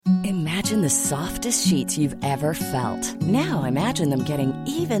Imagine the softest sheets you've ever felt. Now imagine them getting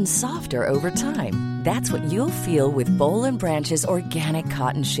even softer over time. That's what you'll feel with Boll and Branch's organic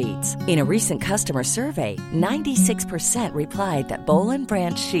cotton sheets. In a recent customer survey, 96% replied that Boll and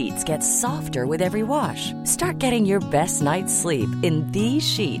Branch sheets get softer with every wash. Start getting your best night's sleep in these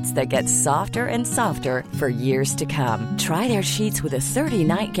sheets that get softer and softer for years to come. Try their sheets with a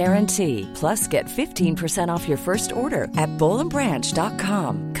 30-night guarantee. Plus, get 15% off your first order at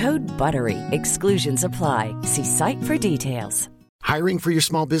bollandbranch.com. Code BUTTERY. Exclusions apply. See site for details. Hiring for your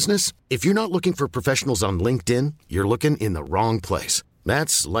small business? If you're not looking for professionals on LinkedIn, you're looking in the wrong place.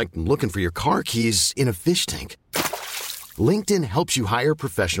 That's like looking for your car keys in a fish tank. LinkedIn helps you hire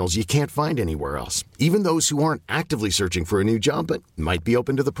professionals you can't find anywhere else, even those who aren't actively searching for a new job but might be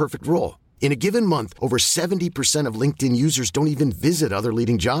open to the perfect role. In a given month, over 70% of LinkedIn users don't even visit other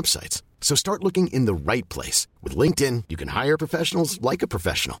leading job sites. So start looking in the right place. With LinkedIn, you can hire professionals like a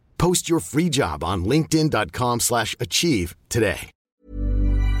professional. Post your free job on linkedin.com/achieve today.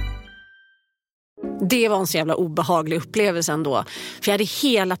 Det var en så jävla obehaglig upplevelse ändå. För jag hade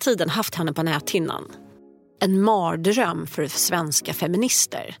hela tiden haft henne på näthinnan. En mardröm för svenska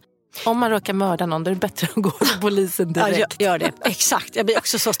feminister. Om man råkar mörda någon, då är det bättre att gå till polisen direkt. Ja, gör det. Exakt. Jag blir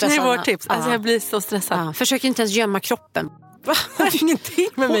också så stressad. Det är vårt tips. Alltså, jag blir så stressad. Ja. Försök inte ens gömma kroppen. Va? Det har ingenting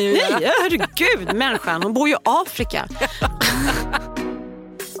med mig att göra. Nej, herregud, människan. Hon bor ju i Afrika.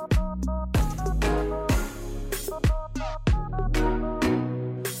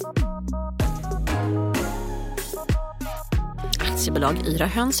 Aktiebolag Yra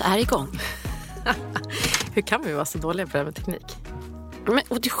Höns är igång. Hur kan vi vara så dåliga på det här med teknik? Men,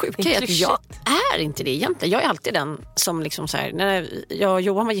 och det sjuka är att jag är inte det egentligen. Jag är alltid den som liksom så här, när jag och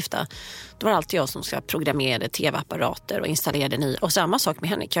Johan var gifta, då var det alltid jag som ska programmera tv-apparater och installera nya. Och samma sak med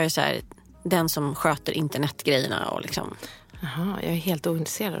Henrik. Jag är så här, den som sköter internetgrejerna och liksom. Jaha, jag är helt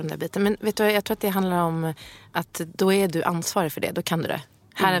ointresserad av den där biten. Men vet du, jag tror att det handlar om att då är du ansvarig för det. Då kan du det.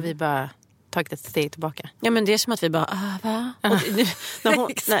 Här har vi bara tagit ett steg tillbaka. Ja, men det är som att vi bara, va?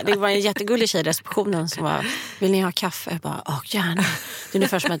 Det var en jättegullig tjej i receptionen som var, vill ni ha kaffe? Jag bara, gärna. Det är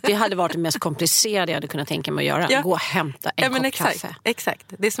ungefär som att det hade varit det mest komplicerade jag hade kunnat tänka mig att göra. Ja. Gå och hämta en kopp kaffe. Exakt.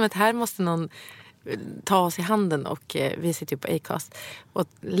 Det är som att här måste någon ta oss i handen och vi sitter ju på Acast och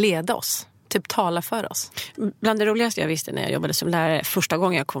leda oss. Typ tala för oss. Bland det roligaste jag visste när jag jobbade som lärare, första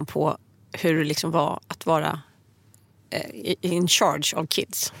gången jag kom på hur det liksom var att vara in charge of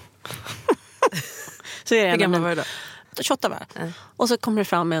kids. Så är det. Hur gammal var du då? 28 var. Och så kommer det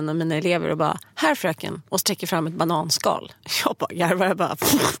fram en av mina elever och bara, här fröken, och sträcker fram ett bananskal. Jag bara garvar, jag bara,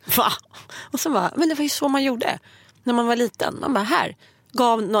 va? Och så bara, men det var ju så man gjorde när man var liten. Man bara, här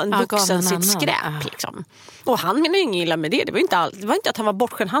gav en vuxen sitt skräp liksom. Och han menade ingen illa med det. Det var inte allt. Det var inte att han var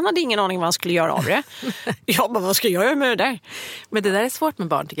bortskämd. Han hade ingen aning vad han skulle göra av det. Jag bara, vad ska jag göra med det där? Men det där är svårt med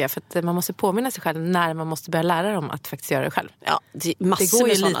barn tycker jag. För att man måste påminna sig själv när man måste börja lära dem att faktiskt göra det själv. Ja, det går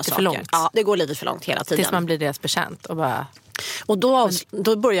ju lite saker. För långt. Ja, det går lite för långt hela tiden. Tills man blir deras betjänt och bara... Och då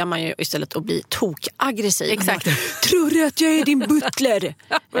börjar man ju istället att bli tokaggressiv. Exakt. Tror du att jag är din butler?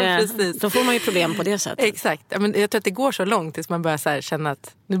 Precis. Då får man ju problem på det sättet. Exakt. Men jag tror att det går så långt tills man börjar så här känna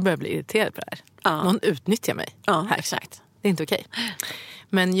att nu börjar jag bli irriterad på det här. Ja. Någon utnyttjar mig. Ja, här. exakt. Det är inte okej.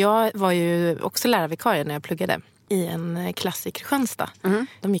 Men jag var ju också lärarvikarie när jag pluggade i en klass i Kristianstad.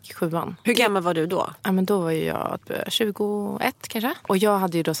 De gick i 7:an. Hur gammal var du då? Ja, men då var ju jag 21 kanske. Och jag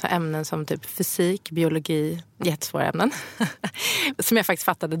hade ju då så ämnen som typ fysik, biologi, jättesvåra ämnen. Som jag faktiskt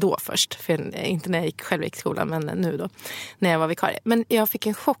fattade då först. För inte när jag själv gick i skolan, men nu då. När jag var vikarie. Men jag fick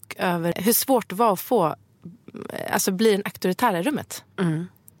en chock över hur svårt det var att få, alltså bli en auktoritär i rummet.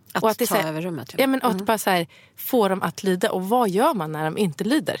 Att, och att ta över rummet. Ja, men att bara så här, få dem att lyda. Och vad gör man när de inte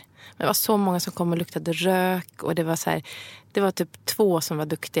lyder? Det var så många som kom och luktade rök. Och det var så här, det var typ 2 som var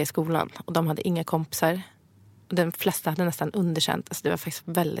duktiga i skolan. Och de hade inga kompisar. Och de flesta hade nästan underkänt. Alltså det var faktiskt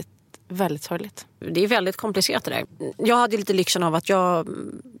väldigt, väldigt sorgligt. Det är väldigt komplicerat det där. Jag hade lite lyxen av att jag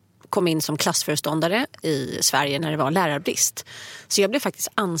kom in som klassföreståndare i Sverige när det var lärarbrist. Så jag blev faktiskt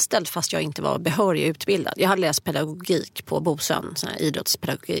anställd fast jag inte var behörig utbildad. Jag hade läst pedagogik på Bosön, sån här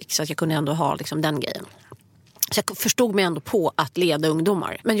idrottspedagogik, så att jag kunde ändå ha liksom den grejen. Så jag förstod mig ändå på att leda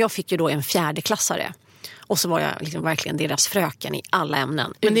ungdomar. Men jag fick ju då en 4:e-klassare. Och så var jag liksom verkligen deras fröken i alla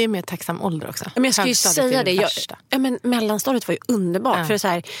ämnen. Men det är mer tacksam ålder också. Men jag skulle ju säga det. Men mellanstadiet var ju underbart. Ja. För så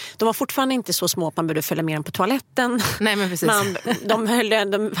här, de var fortfarande inte så små att man borde följa med dem på toaletten. Nej, men precis.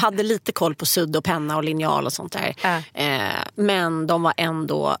 De hade lite koll på sudd och penna och linjal och sånt där. Ja. Men de var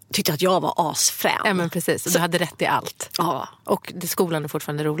ändå, tyckte att jag var asfrän. Ja, men precis. Och du hade rätt i allt. Ja. Och skolan är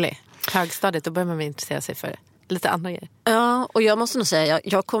fortfarande rolig. Högstadiet, då börjar man intressera sig för lite andra grejer. Ja, och jag måste nog säga,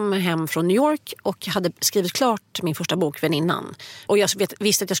 jag kom hem från New York och hade skrivit klart min första bok, Väninnan. Och jag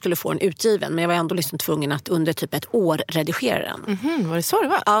visste att jag skulle få den utgiven, men jag var ändå liksom tvungen att under typ ett år redigera den. Var det så det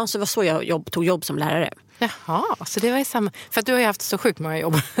var? Ja, så det var så jag tog jobb som lärare. Jaha, så det var ju samma. För att du har ju haft så sjukt många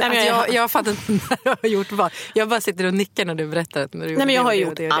jobb. Nej, men jag fattar inte när du har gjort vad. Jag bara sitter och nickar när du berättar. När du Nej, men jag har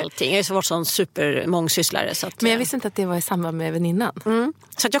gjort allting. Jag har varit sån supermångsysslare. Så att, men jag visste inte att det var i samband med Väninnan.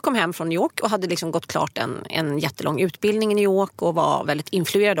 Så att jag kom hem från New York och hade liksom gått klart en jättelång utbildning i New York och var väldigt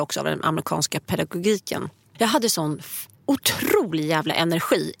influerad också av den amerikanska pedagogiken. Jag hade sån otrolig jävla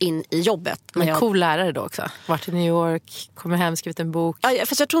energi in i jobbet. Men cool lärare då också. Vart i New York, kommer hem, skrivit en bok. Ja,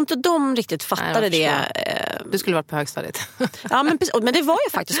 fast jag tror inte de riktigt fattade det. Du skulle varit på högstadiet. Ja, men det var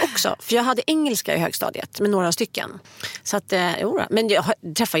jag faktiskt också. För jag hade engelska i högstadiet med några stycken. Så att, men jag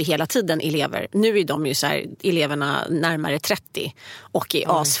träffar ju hela tiden elever. Nu är de ju så här, eleverna närmare 30 och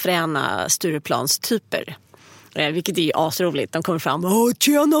är asfräna Stureplanstyper. Vilket är ju asroligt. De kommer fram och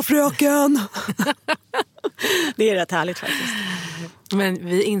tjena fröken. Det är rätt härligt faktiskt. Men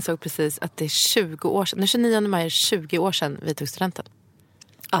vi insåg precis att det är 20 år sedan. Den 29 maj är 20 år sedan vi tog studenten.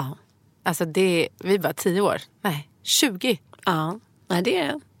 Ja. Alltså vi är bara 10 år. Nej, 20. Ja, nej, det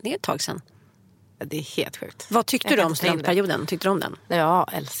är ett tag sedan. Ja, det är helt sjukt. Vad tyckte du om studentperioden? Tyckte du om den? Ja,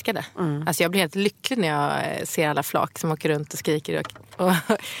 jag älskar det. Alltså jag blir helt lycklig när jag ser alla flak som åker runt och skriker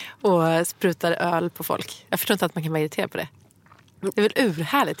och sprutar öl på folk. Jag förstår inte att man kan vara irriterad på det. Det är väl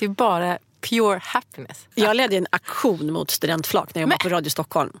urhärligt. Det är bara pure happiness. Jag ledde en aktion mot studentflak när jag var på Radio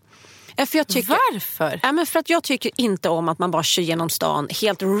Stockholm. För jag tycker, varför? Ja, men för att jag tycker inte om att man bara kör genom stan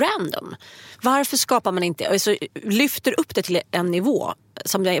helt random. Varför skapar man inte, alltså, lyfter upp det till en nivå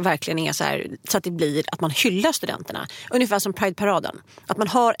som det verkligen är så här, så att det blir att man hyllar studenterna. Ungefär som Pride-paraden. Att man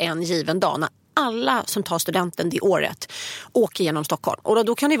har en given dag när alla som tar studenten det året åker genom Stockholm. Och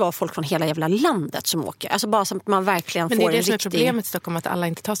då kan det vara folk från hela jävla landet som åker. Alltså bara så att man verkligen får en riktig... Men det är det som är problemet i Stockholm, att alla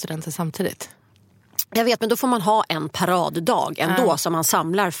inte tar studenten samtidigt. Jag vet, men då får man ha en paraddag ändå som man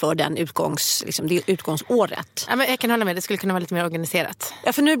samlar för den det utgångsåret. Ja, men jag kan hålla med, det skulle kunna vara lite mer organiserat.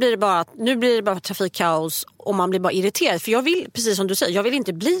 Ja, för nu blir det bara trafikkaos och man blir bara irriterad. För jag vill, precis som du säger, jag vill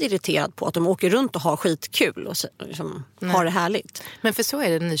inte bli irriterad på att de åker runt och har skitkul och har det härligt. Men för så är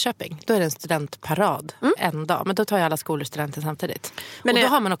det i Nyköping. Då är det en studentparad en dag. Men då tar ju alla skolor studenter samtidigt. Men och då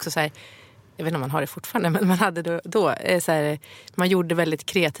har man också så här... Jag vet inte om man har det fortfarande, men man hade då så här, man gjorde väldigt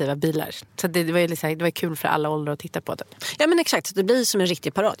kreativa bilar. Så det var ju liksom, det var kul för alla åldrar att titta på det. Ja, men exakt, så det blir som en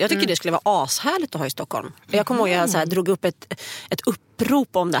riktig parad. Jag tycker det skulle vara ashärligt att ha i Stockholm. Jag kommer ihåg att jag så här, drog upp ett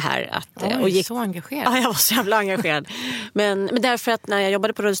upprop om det här. Och gick så engagerad. Ja, jag var så jävla engagerad. men därför att när jag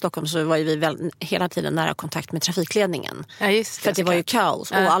jobbade på Radio Stockholm så var ju vi hela tiden nära kontakt med trafikledningen. Ja, just det. För att det var ju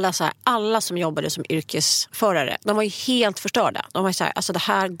kaos. Och alla som jobbade som yrkesförare, de var ju helt förstörda. De var ju så här, alltså det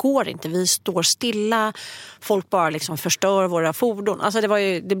här går inte. Vi står stilla. Folk bara liksom förstör våra fordon. Alltså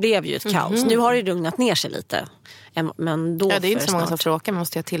det blev ju ett kaos. Nu har det lugnat ner sig lite. Men då det är inte så många som får åka. Man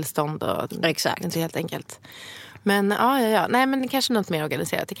måste ha tillstånd och exakt. Det är inte helt enkelt. Men ja. Nej, men kanske något mer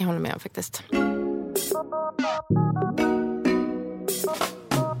organiserat. Det kan jag hålla med om faktiskt.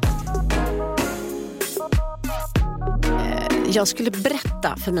 Jag skulle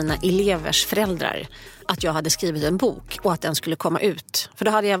berätta för mina elevers föräldrar att jag hade skrivit en bok och att den skulle komma ut. För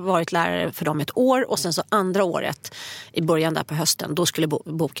då hade jag varit lärare för dem ett år och sen så andra året i början där på hösten, då skulle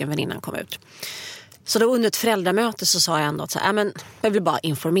boken Väninnan komma ut. Så då under ett föräldramöte så sa jag ändå att men jag vill bara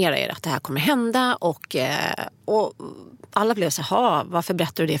informera er att det här kommer hända och alla blev så här, varför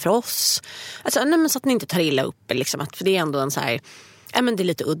berättar du det för oss? Alltså, men så att ni inte tar illa upp liksom, för det är ändå en så här... men det är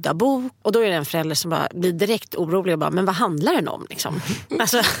lite udda bok. Och då är det en förälder som bara blir direkt orolig och bara, men vad handlar den om liksom?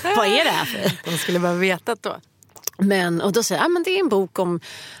 Alltså, vad är det här för? De skulle bara veta då. Och då säger jag, men det är en bok om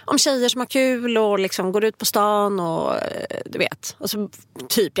tjejer som har kul och liksom går ut på stan och du vet. Och så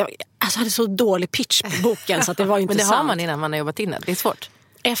typ, jag hade så dålig pitch på boken så att det var inte sant. Men det har man innan man har jobbat in det, det är svårt.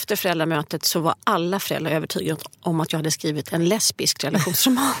 Efter föräldramötet så var alla föräldrar övertygade om att jag hade skrivit en lesbisk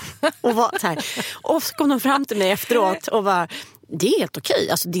relationsroman. Och så kom de fram till mig efteråt och var... Det är helt okej.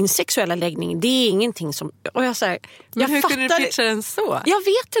 Alltså din sexuella läggning, det är ingenting som... Och jag säger, men hur kunde du pitcha den så? Jag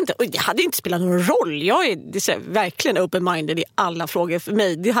vet inte. Och det hade inte spelat någon roll. Jag är verkligen open-minded i alla frågor för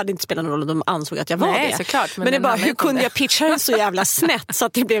mig. Det hade inte spelat någon roll om de ansåg att jag var det. Såklart. Men det är bara, hur kunde jag pitcha den så jävla snett så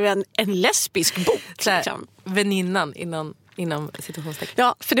att det blev en lesbisk bok? Liksom. Väninnan inom situationstecken.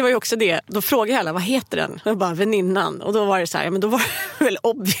 Ja, för det var ju också det. Då frågade jag alla, vad heter den? Jag bara, Väninnan. Och då var det så här, men då var det väl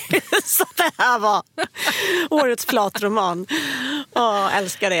obvious att det här var årets platroman.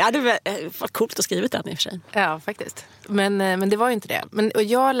 Älskar det. Ja, det var coolt att skriva den i och för sig. Ja, faktiskt. Men det var ju inte det. Och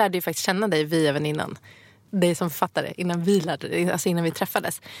jag lärde ju faktiskt känna dig via Väninnan. dig som författare innan vi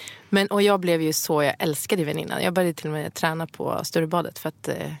träffades. Och jag blev ju jag älskade väninnan. Jag började till och med träna på Sturebadet för att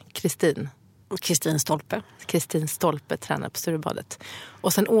Kristin Stolpe tränade på Sturebadet.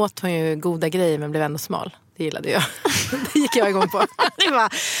 Och sen åt hon ju goda grejer men blev ändå smal. Det gillade jag. Det gick jag igång på.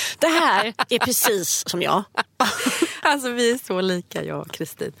 Det här är precis som jag. Alltså vi är så lika, jag och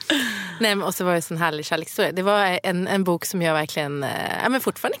Kristin. Nej, men och så var det en sån härlig kärlekshistoria. Det var en bok som jag verkligen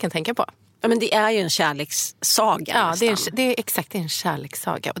fortfarande kan tänka på. Ja, men det är ju en kärlekssaga. Ja, det är en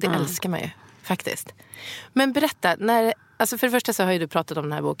kärlekssaga. Och det älskar man ju faktiskt. Men berätta, för det första så har ju du pratat om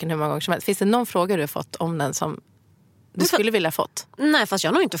den här boken hur många gånger som helst. Finns det någon fråga du har fått om den som du skulle vilja fått? Nej, fast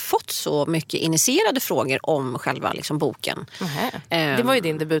jag har nog inte fått så mycket initierade frågor om själva boken. Det var ju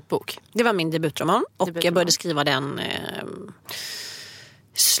din debutbok. Det var min debutroman. Och jag började skriva den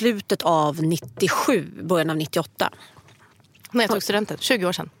slutet av 97, början av 98. När jag tog studenten, 20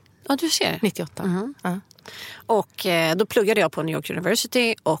 år sedan. Ja, du ser. 98. Mm. Och då pluggade jag på New York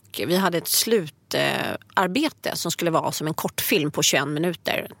University och vi hade ett slutarbete som skulle vara som en kortfilm på 21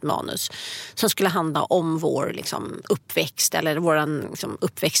 minuter, ett manus, som skulle handla om vår uppväxt eller vår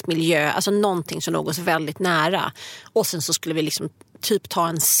uppväxtmiljö, alltså någonting som låg oss väldigt nära. Och sen så skulle vi typ ta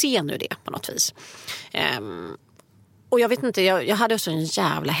en scen ur det på något vis. Och jag vet inte, jag hade så en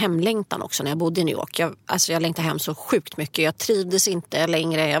jävla hemlängtan också när jag bodde i New York. Jag längtade hem så sjukt mycket. Jag trivdes inte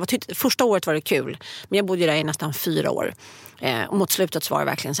längre. Första året var det kul, men jag bodde där i nästan 4 år. Och mot slutet så var det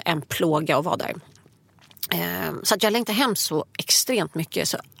verkligen en plåga att vara där. Så att jag längtade hem så extremt mycket.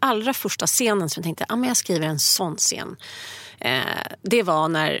 Så allra första scenen som jag tänkte, jag skriver en sån scen. Det var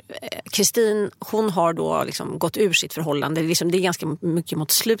när Kristin, hon har då gått ur sitt förhållande. Det är ganska mycket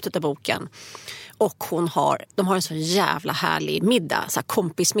mot slutet av boken. Och de har en så jävla härlig middag, så här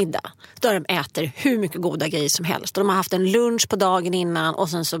kompismiddag. Där de äter hur mycket goda grejer som helst. Och de har haft en lunch på dagen innan och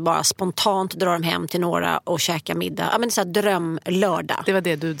sen så bara spontant drar de hem till några och käkar middag. Ja, men det är så här drömlördag. Det var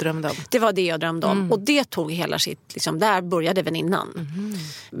det du drömde om? Det var det jag drömde om. Och det tog hela sitt, där började väninnan.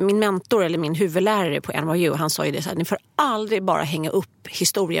 Min mentor eller min huvudlärare på NYU, han sa ju det så här, ni får aldrig bara hänga upp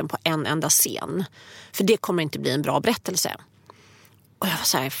historien på en enda scen. För det kommer inte bli en bra berättelse. Och jag var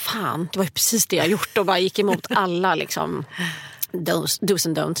så här, fan, det var ju precis det jag gjort och bara gick emot alla do's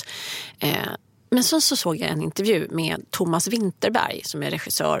and don'ts. Men så såg jag en intervju med Thomas Winterberg som är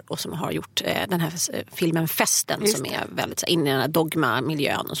regissör och som har gjort den här filmen Festen som är väldigt inne i den här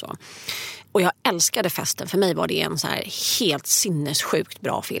dogma-miljön och så. Och jag älskade Festen. För mig var det en så här helt sinnessjukt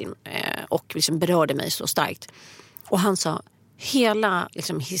bra film och berörde mig så starkt. Och han sa, hela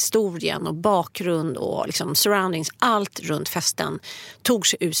historien och bakgrund och surroundings, allt runt festen tog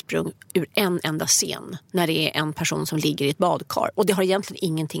sig ursprung ur en enda scen när det är en person som ligger i ett badkar. Och det har egentligen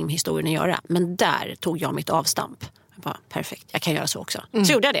ingenting med historien att göra. Men där tog jag mitt avstamp. Jag bara, perfekt, jag kan göra så också.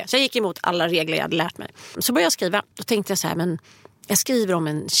 Så gjorde jag det. Så jag gick emot alla regler jag hade lärt mig. Så började jag skriva. Då tänkte jag så här, men jag skriver om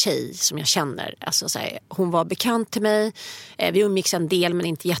en tjej som jag känner. Alltså, så här, hon var bekant till mig. Vi umgicks en del men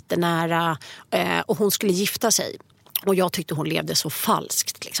inte jättenära. Och hon skulle gifta sig. Och jag tyckte hon levde så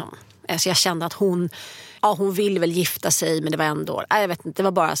falskt. Så jag kände att hon ville väl gifta sig, men det var ändå, jag vet inte, det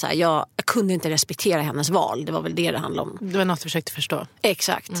var bara så här, jag kunde inte respektera hennes val. Det var väl det handlade om. Det var något du försökte förstå.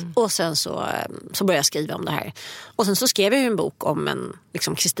 Exakt. Och sen så började jag skriva om det här. Och sen så skrev jag ju en bok om en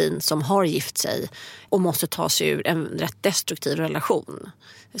Kristin som har gift sig och måste ta sig ur en rätt destruktiv relation.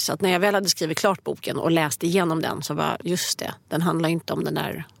 Så att när jag väl hade skrivit klart boken och läste igenom den så var just det, den handlar inte om den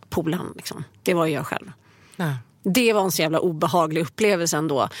där polan. Det var ju jag själv. Ja. Det var en så jävla obehaglig upplevelse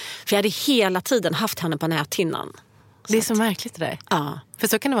ändå. För jag hade hela tiden haft henne på näthinnan. Det är så märkligt det där. Ja. För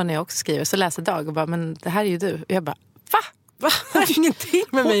så kan det vara när jag också skriver. Så läser Dag och bara, men det här är ju du. Och jag bara, va? Hon har ingenting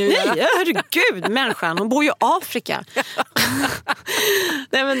med mig att göra. Nej, herregud, människan. Hon bor ju i Afrika.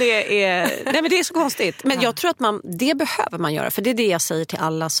 Nej, men det är så konstigt. Men jag tror att det behöver man göra. För det är det jag säger till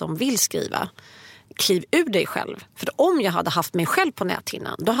alla som vill skriva. Kliv ur dig själv. För om jag hade haft mig själv på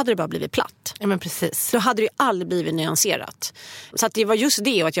näthinnan, då hade det bara blivit platt. Ja, men precis. Då hade det aldrig blivit nyanserat. Så att det var just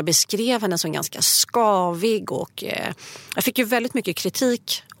det, och att jag beskrev henne som ganska skavig. Och jag fick ju väldigt mycket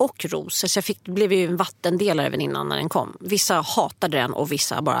kritik och ros. Så jag blev ju en vattendelare även innan när den kom. Vissa hatade den och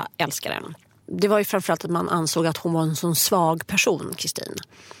vissa bara älskade den. Det var ju framförallt att man ansåg att hon var en sån svag person, Kristin.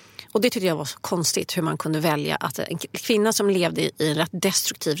 Och det tyckte jag var så konstigt, hur man kunde välja att en kvinna som levde i en rätt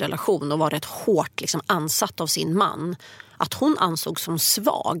destruktiv relation och var rätt hårt ansatt av sin man, att hon ansågs som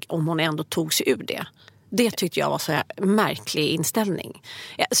svag om hon ändå tog sig ur det. Det tyckte jag var så här märklig inställning.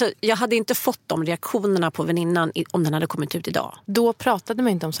 Så jag hade inte fått de reaktionerna på väninnan om den hade kommit ut idag. Då pratade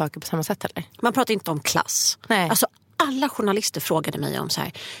man inte om saker på samma sätt heller? Man pratade inte om klass. Nej. Alltså, alla journalister frågade mig om så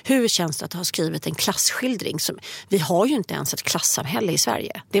här, hur känns det att ha skrivit en klassskildring? Vi har ju inte ens ett klassamhälle i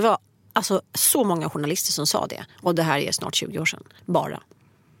Sverige. Det var Alltså så många journalister som sa det. Och det här är snart 20 år sedan.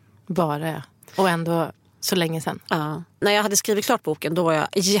 Bara. Och ändå så länge sedan. Ja. När jag hade skrivit klart boken, då var jag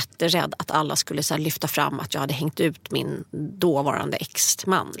jätterädd att alla skulle så här lyfta fram att jag hade hängt ut min dåvarande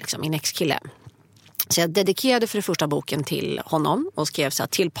ex-man, liksom, min ex-kille. Så jag dedikerade för den första boken till honom och skrev så här: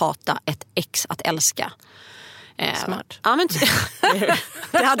 till Pata, ett ex att älska. Smart. Ja, men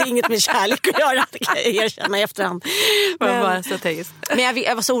det hade inget med kärlek att göra, det kan jag erkänna i efterhand. Men bara strategiskt. Men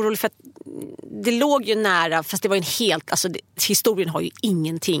jag var så orolig för att det låg ju nära, fast det var en helt, alltså historien har ju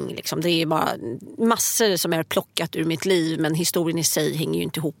ingenting liksom. Det är bara massor som är plockat ur mitt liv, men historien i sig hänger ju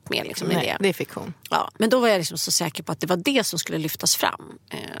inte ihop med liksom. Nej, det är fiktion. Ja, men då var jag liksom så säker på att det var det som skulle lyftas fram.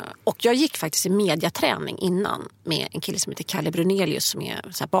 Och jag gick faktiskt i mediaträning innan med en kille som heter Kalle Brunelius som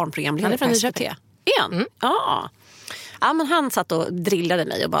är så här barnprogramledare på SVT. Igen? Ja. Ja, men han satt och drillade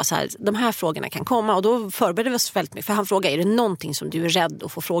mig och bara så här, de här frågorna kan komma. Och då förberedde vi oss väldigt mycket. För han frågade, är det någonting som du är rädd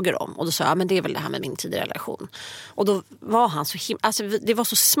att få frågor om? Och då sa jag, men det är väl det här med min tidigare relation. Och då var han så alltså det var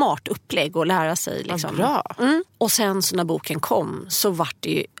så smart upplägg att lära sig. Liksom. Bra. Och sen så när boken kom så var det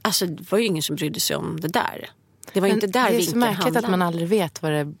ju, alltså det var ju ingen som brydde sig om det där. Det var inte där det är vinkeln så märkligt handlade. att man aldrig vet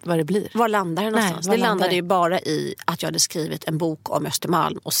vad det blir. Var landar det någonstans? Nej, det landade ju bara i att jag hade skrivit en bok om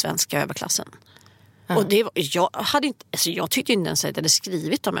Östermalm och svenska överklassen. Och det var, jag tyckte inte ens att jag hade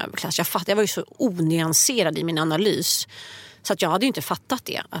skrivit om överklass. Jag var ju så onyanserad i min analys. Så att jag hade ju inte fattat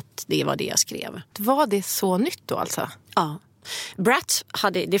det, att det var det jag skrev. Var det så nytt då alltså? Ja. Bratz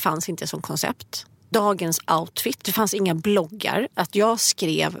det fanns inte som koncept. Dagens outfit, det fanns inga bloggar. Att jag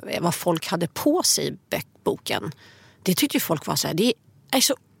skrev vad folk hade på sig i boken. Det tyckte ju folk var så här, det är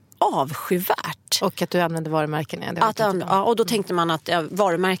så avskyvärt. Och att du använde varumärken. Och då tänkte man att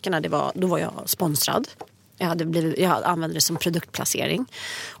varumärkena, då var jag sponsrad. Jag använde det som produktplacering.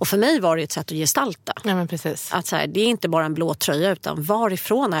 Och för mig var det ett sätt att gestalta. Ja, men precis. Att så här, det är inte bara en blå tröja, utan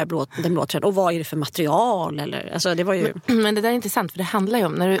varifrån är den blå tröjan? Och vad är det för material? Eller, alltså, det var ju... Men det där är intressant, för det handlar ju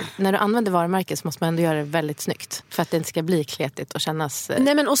om när du använder varumärken så måste man ändå göra det väldigt snyggt. För att det inte ska bli kletigt och kännas...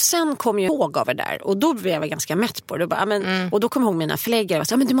 Nej, men och sen kom ju ihåg över där. Och då blev jag ganska mätt på det. Och då kom jag ihåg mina förläggare och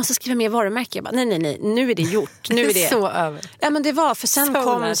sa, men du måste skriva mer varumärken. Jag bara, nej, nu är det gjort. Nu är det så över. Ja, men det var, för sen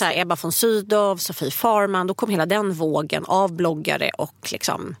kom så här, Ebba von Sydow, Sofie Farman. Då kom hela den vågen av bloggare och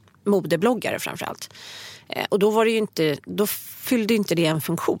liksom modebloggare framförallt. Och då var det ju inte, då fyllde inte det en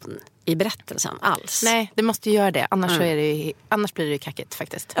funktion i berättelsen alls. Nej, det måste ju göra det. Annars blir det ju kackigt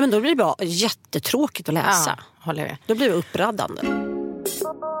faktiskt. Ja, men då blir det bara jättetråkigt att läsa. Ja, håller jag med. Då blir det uppraddande.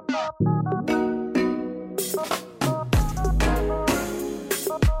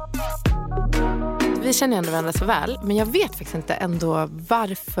 Vi känner ändå varandra så väl, men jag vet faktiskt inte ändå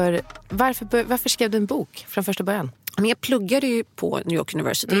varför skrev du en bok från första början? Men jag pluggade ju på New York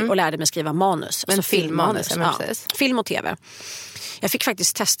University och lärde mig skriva manus. Men alltså filmmanus. Ja, film och tv. Jag fick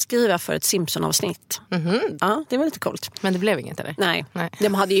faktiskt testskriva för ett Simpson-avsnitt. Ja, det var lite coolt. Men det blev inget eller? Nej.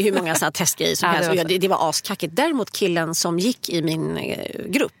 De hade ju hur många sådana testgrejer som helst. Det var askackigt. Däremot killen som gick i min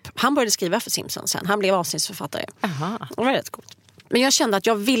grupp, han började skriva för Simpson sen. Han blev avsnittsförfattare. Det var rätt coolt. Men jag kände att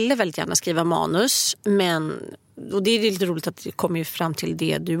jag ville väldigt gärna skriva manus, och det är lite roligt att det kommer ju fram till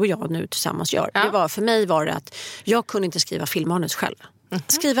det du och jag nu tillsammans gör. Ja. För mig var det att jag kunde inte skriva filmmanus själv.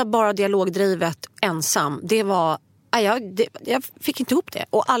 Skriva bara dialogdrivet ensam, det var... Jag fick inte ihop det.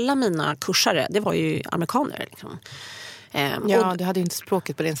 Och alla mina kursare, det var ju amerikaner liksom. Du hade ju inte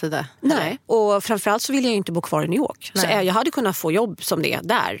språket på din sida. Nej, och framförallt så ville jag ju inte bo kvar i New York. Nej. Så jag hade kunnat få jobb som det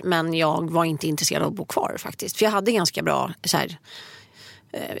där, men jag var inte intresserad av att bo kvar faktiskt. För jag hade ganska bra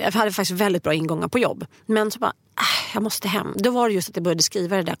jag hade faktiskt väldigt bra ingångar på jobb. Men så bara, jag måste hem. Då var det just att jag började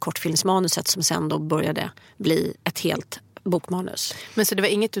skriva det där kortfilmsmanuset som sen då började bli ett helt bokmanus. Men så det var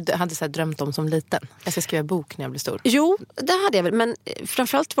inget du hade så här drömt om som liten? Jag ska skriva bok när jag blir stor. Jo, det hade jag väl. Men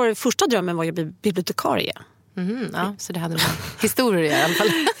framförallt var det första drömmen var att bli bibliotekarie. Ja, så det hade historier i alla fall.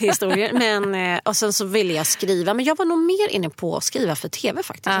 Historier, men och sen så ville jag skriva, men jag var nog mer inne på att skriva för tv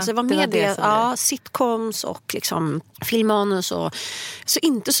faktiskt. Ja, alltså det var mer sitcoms och liksom filmmanus och så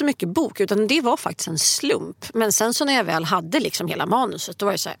inte så mycket bok, utan det var faktiskt en slump. Men sen så när jag väl hade liksom hela manuset, då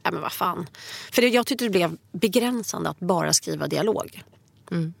var det så här, men vad fan. För jag tyckte det blev begränsande att bara skriva dialog.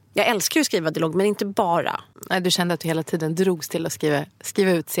 Jag älskar ju att skriva dialog, men inte bara. Nej, du kände att du hela tiden drogs till att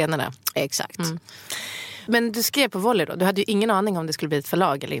skriva ut scenerna. Exakt. Men du skrev på volley då. Du hade ju ingen aning om det skulle bli ett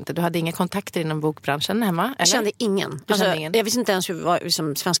förlag eller inte. Du hade inga kontakter inom bokbranschen hemma, eller? Jag kände ingen. Jag visste inte ens vad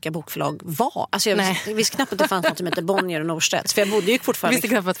liksom, svenska bokförlag var. Alltså, jag visste knappt att det fanns något som heter Bonnier och Norstedts. För jag bodde ju fortfarande... Visste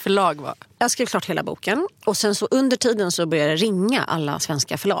knappt vad ett förlag var. Jag skrev klart hela boken. Och sen så under tiden så började jag ringa alla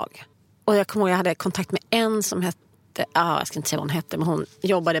svenska förlag. Och jag kommer ihåg, jag hade kontakt med en som hette... jag ska inte säga vad hon hette, men hon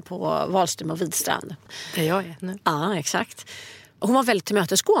jobbade på Wahlström och Widstrand. Det jag är nu. Ja, exakt. hon var väldigt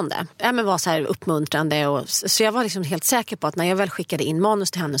tillmötesgående. Men var så här uppmuntrande. Och, så jag var liksom helt säker på att när jag väl skickade in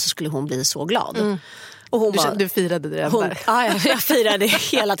manus till henne så skulle hon bli så glad. Och hon du firade det där? Ja, jag firade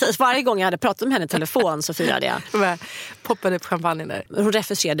hela tiden. Varje gång jag hade pratat med henne i telefon så firade jag. Poppade upp champagnen där. Hon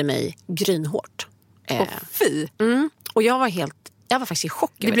refuserade mig grynhårt. Fy! Och jag var faktiskt i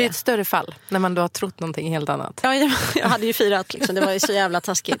chock över det. Det blir ett större fall när man då har trott någonting helt annat. Ja, jag hade ju firat liksom. Det var ju så jävla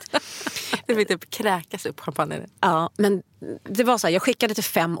taskigt. Det fick typ kräkas upp champagnen. Ja, men det var så här, jag skickade till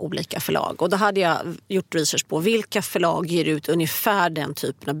 5 olika förlag. Och då hade jag gjort research på vilka förlag ger ut ungefär den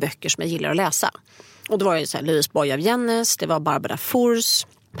typen av böcker som jag gillar att läsa. Och då var det så här, Louise Boye av Jennes, det var Barbara Fors,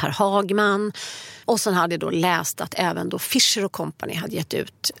 Per Hagman. Och sen hade jag då läst att även då Fischer & Company hade gett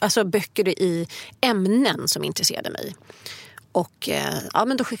ut alltså böcker i ämnen som intresserade mig. Och ja,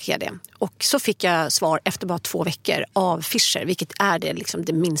 men då skickade jag det. Och så fick jag svar efter bara 2 veckor av Fischer, vilket är det, liksom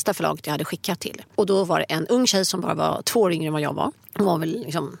det minsta förlaget jag hade skickat till. Och då var det en ung tjej som bara var 2 år yngre än vad jag var. Hon var väl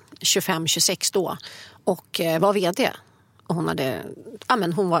liksom 25-26 då och var vd. Och hon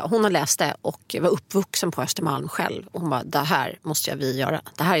har läst det och var uppvuxen på Östermalm själv. Och hon bara, det här måste vi göra.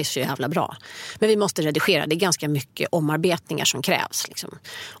 Det här är så jävla bra. Men vi måste redigera. Det är ganska mycket omarbetningar som krävs. Liksom.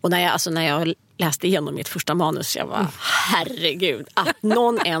 Och när jag läste igenom mitt första manus, jag var herregud. Att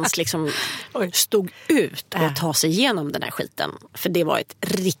någon ens liksom stod ut och ta sig igenom den här skiten. För det var ett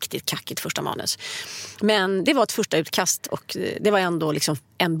riktigt kackigt första manus. Men det var ett första utkast och det var ändå liksom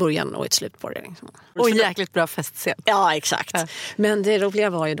en början och ett slut på det. Liksom. Och en jäkligt bra festscen. Ja, exakt. Ja. Men det roliga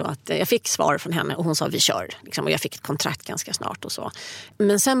var ju då att jag fick svar från henne och hon sa vi kör. Liksom, och jag fick ett kontrakt ganska snart och så.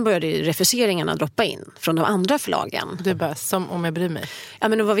 Men sen började ju refuseringarna droppa in från de andra förlagen. Du bara, som om jag bryr mig. Ja,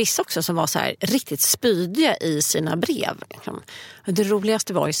 men det var vissa också som var så här riktigt spydiga i sina brev. Liksom. Det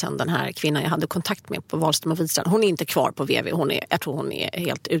roligaste var ju sen den här kvinnan jag hade kontakt med på Wahlström och Widstrand. Hon är inte kvar på VV. Jag tror hon är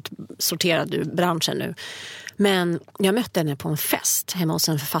helt utsorterad ur branschen nu. Men jag mötte henne på en fest hemma hos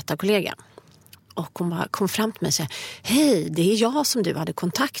en författarkollega. Och hon bara kom fram till mig och sa, hej, det är jag som du hade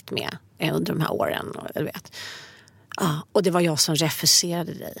kontakt med under de här åren. Och, vet. Ja, och det var jag som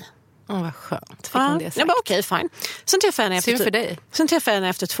refuserade dig. Vad skönt. Fick hon det sagt? Jag bara, okej, fine. Sen träffade jag henne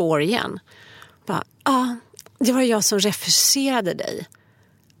efter 2 år igen. Bara, det var jag som refuserade dig.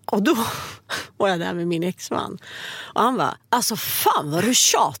 Och då var jag där med min exman. Och han bara, alltså fan vad du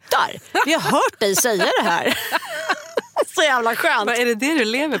tjatar. Vi har hört dig säga det här. Så jävla skönt. Vad är det du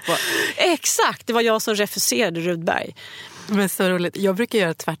lever på? Exakt, det var jag som refuserade Rudberg. Men så roligt. Jag brukar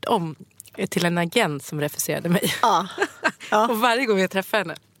göra tvärtom till en agent som refuserade mig. Ja. Och varje gång jag träffar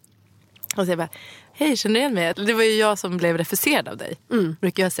henne. Och så jag bara, hej, känner du igen mig? Det var ju jag som blev refuserad av dig.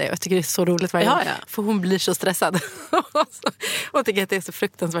 Brukar jag säga. Jag tycker det är så roligt varje gång. Ja. För hon blir så stressad. Och tycker att det är så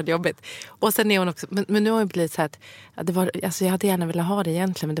fruktansvärt jobbigt. Och sen är hon också, men nu har hon blivit så här att det var, alltså jag hade gärna velat ha det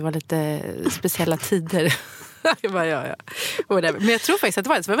egentligen, men det var lite speciella tider. Jag bara, ja. Men jag tror faktiskt att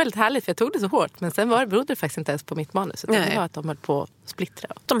det var väldigt härligt, för jag tog det så hårt. Men sen berodde det faktiskt inte ens på mitt manus. Det var att de höll på att splittra.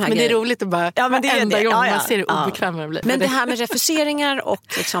 Men det är roligt att bara enda gång man ser det obekvämare blir. Men det här med refuseringar och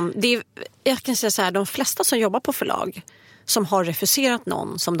liksom, jag kan säga så här, de flesta som jobbar på förlag som har refuserat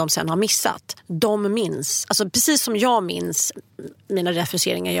någon som de sen har missat, de minns, alltså precis som jag minns mina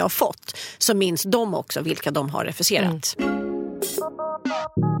refuseringar jag har fått, så minns de också vilka de har refuserat.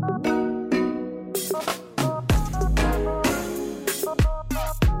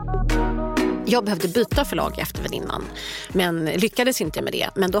 Jag behövde byta förlag efter väninnan, men lyckades inte med det.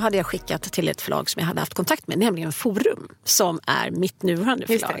 Men då hade jag skickat till ett förlag som jag hade haft kontakt med, nämligen Forum, som är mitt nuvarande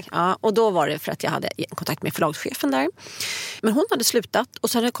förlag. Ja, och då var det för att jag hade kontakt med förlagschefen där. Men hon hade slutat och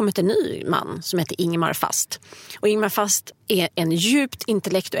så hade det kommit en ny man som heter Ingemar Fast. Och Ingemar Fast är en djupt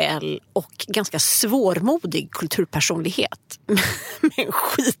intellektuell och ganska svårmodig kulturpersonlighet. Men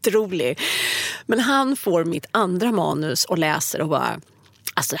skitrolig. Men han får mitt andra manus och läser och bara,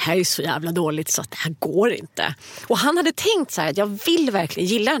 alltså det här är så jävla dåligt så att det här går inte. Och han hade tänkt så här att jag vill verkligen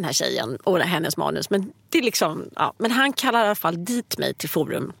gilla den här tjejen och hennes manus. Men det är liksom, ja, men han kallar i alla fall dit mig till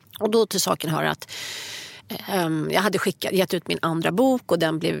Forum. Och då till saken hör att jag hade gett ut min andra bok och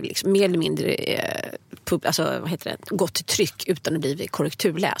den blev liksom mer eller mindre gått till tryck utan att bli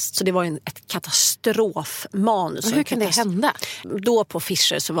korrekturläst. Så det var ett katastrofmanus. Men hur kan det hända? Då på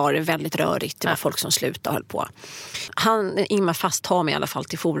Fischer så var det väldigt rörigt. Det var folk som slutade och höll på. Ingmar Fast tar mig i alla fall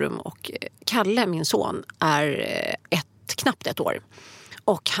till Forum och Kalle, min son, är knappt ett år.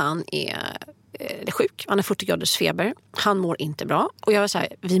 Och han är sjuk. Han har 40 graders feber. Han mår inte bra. Och jag var så här,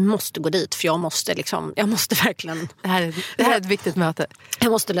 vi måste gå dit för jag måste verkligen... Det här är ett viktigt möte.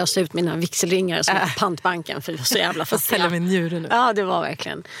 Jag måste lösa ut mina vigselringar som pantbanken för det var så jävla fattiga. Sälja min njure nu. Ja, det var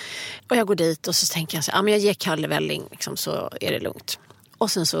verkligen. Och jag går dit och så tänker jag så här, men jag ger Kalle Välling liksom, så är det lugnt.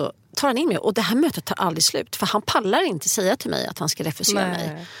 Och sen så tar han in mig. Och det här mötet tar aldrig slut. För han pallar inte säga till mig att han ska refusera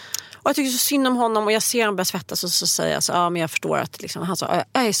mig. Och jag tycker så synd om honom. Och jag ser honom börja svettas. Och så säger jag så, ja men jag förstår att liksom, han sa,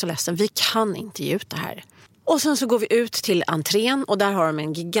 jag är så ledsen, vi kan inte ge ut det här. Och sen så går vi ut till entrén och där har de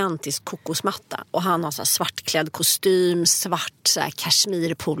en gigantisk kokosmatta. Och han har så här svartklädd kostym, svart så här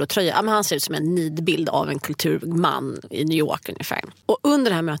kashmir-polotröja. Ja, men han ser ut som en nidbild av en kulturman i New York ungefär. Och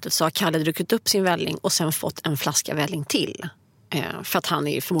under det här mötet så har Kalle druckit upp sin välling och sen fått en flaska välling till. För att han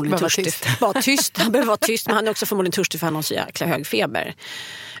är förmodligen törstig. Var tyst. Han behöver vara tyst, men han är också förmodligen törstig för han har så jäkla hög feber.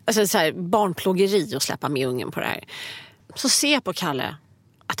 Alltså så här barnplågeri att släppa med ungen på det här. Så ser jag på Kalle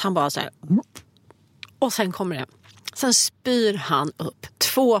att han bara så här... Och sen kommer det. Sen spyr han upp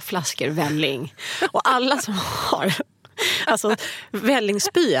 2 flaskor välling. Och alla som har alltså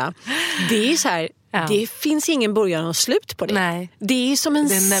vällingspya, det är så här, det finns ingen början och slut på det. Nej. Det är som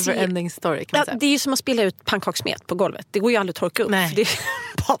en never ending story kan man säga. Det är som att spela ut pannkakssmet på golvet. Det går ju aldrig att torka upp. För det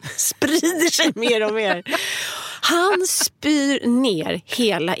bara sprider sig mer och mer. Han spyr ner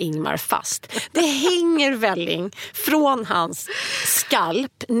hela Ingmar fast. Det hänger välling från hans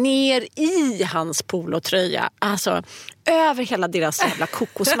skalp ner i hans polotröja. Alltså över hela deras jävla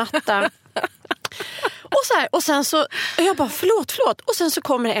kokosmatta. Och så här, och sen så jag bara förlåt. Och sen så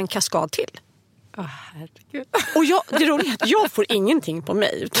kommer det en kaskad till. Herregud. Och det roliga är att jag får ingenting på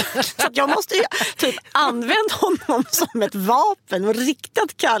mig. Så att jag måste ju typ använda honom som ett vapen och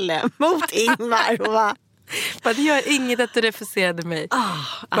riktat Kalle mot Ingmar och bara... Det gör inget att du refuserade mig.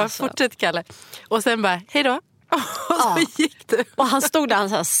 Bara fortsätt Kalle. Och sen bara, hej då. Och så gick du. Och han stod där,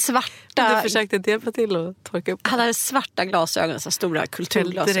 så här svarta... Du försökte inte hjälpa till att torka upp. Han hade svarta glasögon, så stora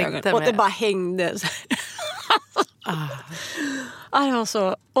kulturglasögon. Och det bara hängde. Det var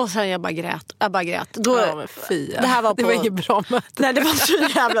så... Och sen jag bara grät. Då, det var inget bra möte. Nej, det var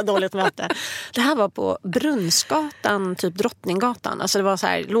så jävla dåligt möte. Det här var på Brunnsgatan, typ Drottninggatan. Alltså det var så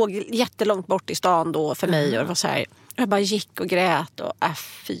här, låg jättelångt bort i stan då för mig. Och det var så här, jag bara gick och grät. Och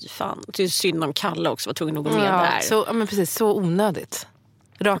fy fan. Det är synd om Kalle också, var tvungen att gå med där. Så, men precis, så onödigt.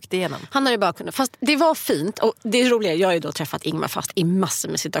 Rakt igenom. Han hade ju bara kunnat. Fast det var fint. Och det är roliga, jag har ju då träffat Ingmar fast i massor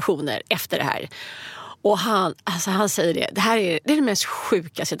med situationer efter det här. Och han säger det. Det är den mest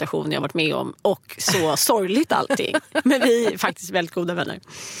sjuka situationen jag varit med om. Och så sorgligt allting. Men vi är faktiskt väldigt goda vänner.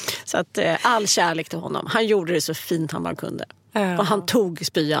 Så att all kärlek till honom. Han gjorde det så fint han bara kunde. Och han tog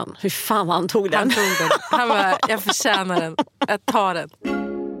spyan. Hur fan han tog den? Han bara, jag förtjänar den. Jag tar den.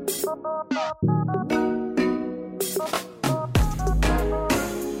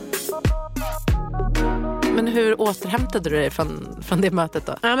 Men hur återhämtade du dig från det mötet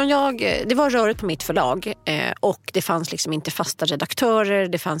då? Ja, men det var rörigt på mitt förlag och det fanns liksom inte fasta redaktörer.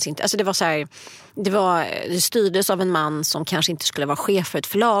 Det fanns inte, alltså det var så här, det styrdes av en man som kanske inte skulle vara chef för ett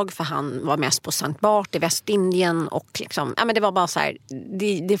förlag för han var mest på Sankt Bart i Västindien och liksom, ja men det var bara så här,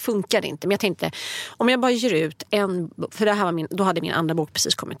 det funkade inte. Men jag tänkte, om jag bara ger ut för det här var då hade min andra bok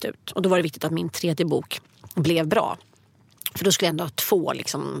precis kommit ut och då var det viktigt att min tredje bok blev bra. För då skulle jag ändå ha 2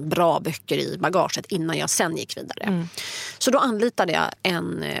 liksom bra böcker i bagaget innan jag sen gick vidare. Så då anlitade jag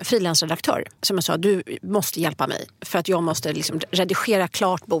en frilansredaktör som jag sa, du måste hjälpa mig. För att jag måste liksom redigera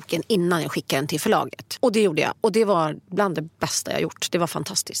klart boken innan jag skickar den till förlaget. Och det gjorde jag. Och det var bland det bästa jag gjort. Det var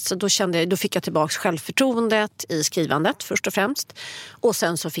fantastiskt. Så då fick jag tillbaka självförtroendet i skrivandet först och främst. Och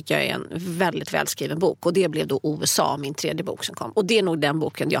sen så fick jag en väldigt välskriven bok. Och det blev då OSA, min tredje bok som kom. Och det är nog den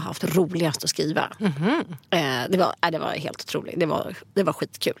boken jag har haft roligast att skriva. Det var helt otroligt. Det var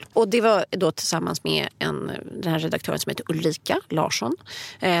skitkul. Och det var då tillsammans med den här redaktören som heter Ulrika Larsson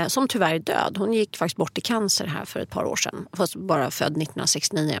som tyvärr är död. Hon gick faktiskt bort i cancer här för ett par år sedan. Fast bara född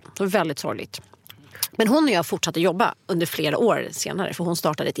 1969. Det var väldigt sorgligt. Men hon och jag fortsatte jobba under flera år senare. För hon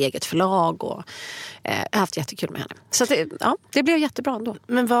startade ett eget förlag och jag har haft jättekul med henne. Så det blev jättebra ändå.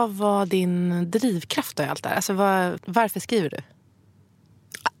 Men vad var din drivkraft då i allt det här? Alltså varför skriver du?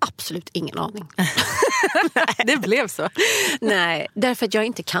 Absolut ingen aning. Det blev så. Nej, därför att jag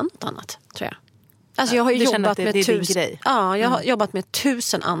inte kan något annat, tror jag. Alltså jag har ju jobbat med 1000. Ja, jag har jobbat med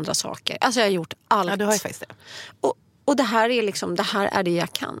 1000 andra saker. Alltså jag har gjort allt. Ja, du har ju faktiskt det. Och det här är det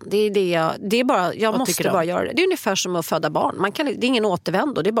jag kan. Jag måste bara göra det. Det är ungefär som att föda barn. Det är ingen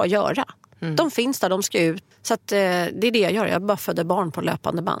återvändo, det är bara att göra. De finns där, de ska ut. Så att, det är det jag gör. Jag bara föder barn på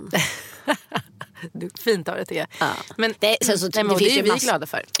löpande band. Fint av det tycker jag. Ja. Men det finns ju vi glada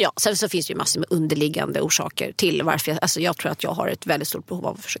för. Ja, sen så finns det ju massor med underliggande orsaker till varför jag tror att jag har ett väldigt stort behov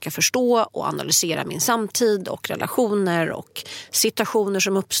av att försöka förstå och analysera min samtid och relationer och situationer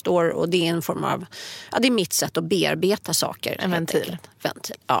som uppstår och det är en form av, det är mitt sätt att bearbeta saker. En ventil.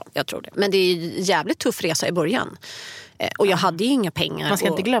 Ja, jag tror det. Men det är en jävligt tuff resa i början. Och jag hade ju inga pengar. Man ska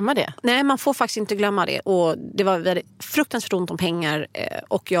inte glömma det. Nej, man får faktiskt inte glömma det. Och det var väldigt fruktansvärt ont om pengar.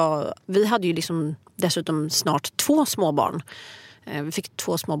 Och vi hade ju liksom dessutom snart 2 småbarn. Vi fick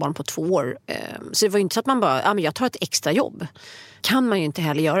 2 småbarn på 2 år. Så det var ju inte så att man bara, men jag tar ett extra jobb. Kan man ju inte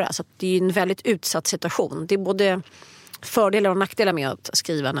heller göra. Så det är ju en väldigt utsatt situation. Det är både fördelar och nackdelar med att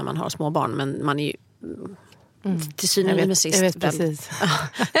skriva när man har småbarn. Men man är ju till synen med sist. Jag vet precis.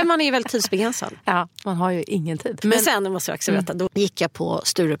 Man är ju väldigt tidsbegränsad. Ja, man har ju ingen tid. Men sen måste jag också veta, då gick jag på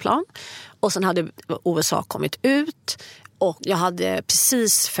Stureplan. Och sen hade USA kommit ut. Och jag hade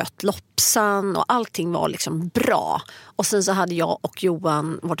precis fött Lopsan och allting var liksom bra. Och sen så hade jag och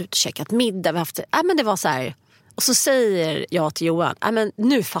Johan varit ute och käkat middag. Men det var så här. Och så säger jag till Johan, men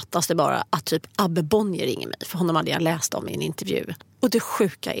nu fattas det bara att typ Abbe Bonnier ringer mig. För honom hade jag läst om i en intervju. Och det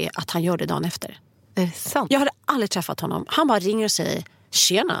sjuka är att han gör det dagen efter. Är det sant? Jag hade aldrig träffat honom. Han bara ringer och säger,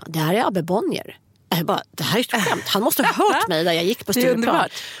 tjena, det här är Abbe Bonnier. Jag bara, det här är ett skämt. Han måste ha hört mig där jag gick på Stureplan.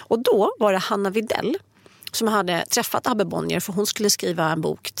 Och då var det Hanna Widell som hade träffat Abbe Bonnier, för hon skulle skriva en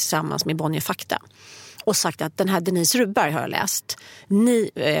bok tillsammans med Bonnier Fakta. Och sagt att den här Denise Rubberg har jag läst.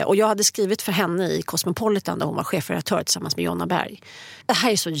 Och jag hade skrivit för henne i Cosmopolitan där hon var chefredaktör tillsammans med Jonna Berg. Det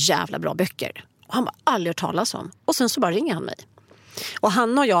här är så jävla bra böcker. Och han bara aldrig hört talas om. Och sen så bara ringer han mig. Och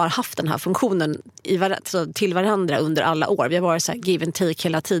han och jag har haft den här funktionen till varandra under alla år. Vi har varit så här give and take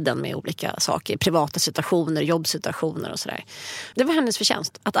hela tiden med olika saker. Privata situationer, jobbsituationer och sådär. Det var hennes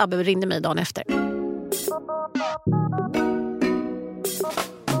förtjänst att Abbe ringde mig dagen efter.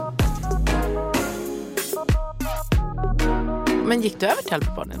 Men gick du över till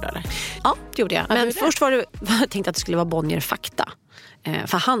Albert Bonnier då, eller? Ja, det gjorde jag. Men först var jag tänkte att det skulle vara Bonnier Fakta.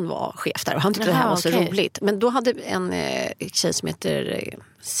 För han var chef där och han tyckte det här var så roligt. Men då hade en tjej som heter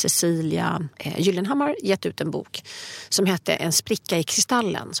Cecilia Gyllenhammar gett ut en bok som hette En spricka i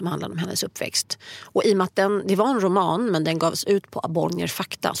kristallen, som handlade om hennes uppväxt. Och i och med att det var en roman men den gavs ut på Bonnier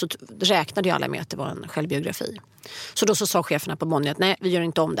Fakta, så räknade ju alla med att det var en självbiografi. Så då så sa cheferna på Bonnier att nej, vi gör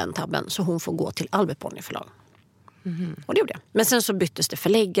inte om den tabben, så hon får gå till Albert Bonnier förlag. Och det gjorde jag. Men sen så byttes det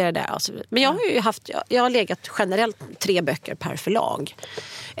förläggare där. Alltså. Men jag har ju jag har legat generellt 3 böcker per förlag.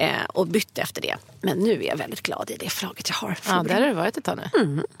 Och bytte efter det. Men nu är jag väldigt glad i det förlaget jag har. Ja, där har det varit ett tag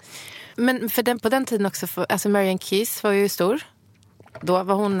nu. Men på den tiden också, alltså Marianne Keyes var ju stor. Då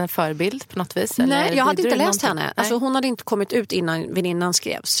var hon en förebild på något vis? Nej, eller jag hade inte läst någonting? henne. Alltså, hon hade inte kommit ut innan väninnan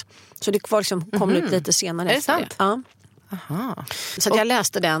skrevs. Så det var liksom, kom ut lite senare. Är det sant? Ja. Aha. Så att jag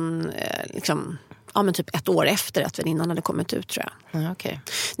läste den liksom... Ja, men typ 1 år efter att väninnan hade kommit ut, tror jag. Ja, okay.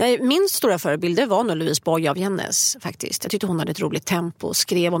 Nej, min stora förebild var nog Louise Boye av Jennes, faktiskt. Jag tyckte hon hade ett roligt tempo,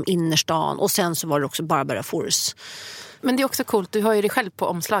 skrev om innerstan. Och sen så var det också Barbara Fors. Men det är också coolt, du har ju dig själv på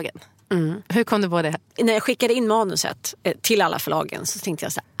omslagen. Hur kom du på det? När jag skickade in manuset till alla förlagen så tänkte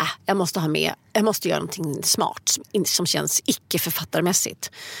jag så här, jag måste göra någonting smart som känns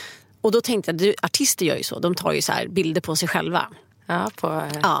icke-författarmässigt. Och då tänkte jag, artister gör ju så, de tar ju så här bilder på sig själva. Ja, på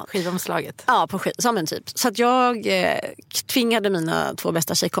skivomslaget. Ja, som en typ. Så att jag tvingade mina 2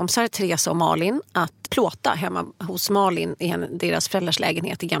 bästa tjejkompisar, Teresa och Malin, att plåta hemma hos Malin i deras föräldrars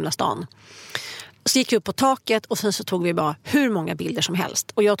lägenhet i Gamla stan. Så gick vi upp på taket och sen så tog vi bara hur många bilder som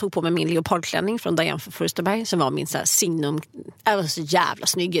helst. Och jag tog på mig min leopardklänning från Diane von Furstenberg som var min så här signum. Jag var så jävla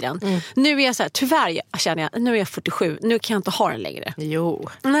snygg i den. Nu är jag så här, tyvärr känner jag, nu är jag 47, nu kan jag inte ha den längre. Jo.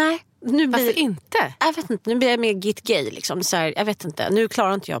 Nej. Varför inte? Jag vet inte, nu blir jag mer git gay liksom. Så här, jag vet inte, nu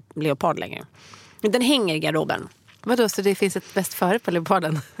klarar inte jag leopard längre. Men den hänger i garderoben. Vadå, så det finns ett bäst före på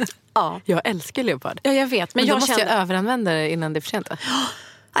leoparden? Ja. Jag älskar leopard. Ja, jag vet. Men då måste jag överanvända det innan det är för sent.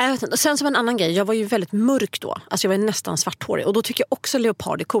 Jag vet inte. Och sen som en annan grej, jag var ju väldigt mörk då. Alltså jag var nästan svarthårig. Och då tycker jag också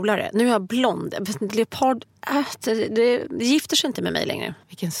leopard är coolare. Nu är jag blond. Jag vet inte, leopard, det gifter sig inte med mig längre.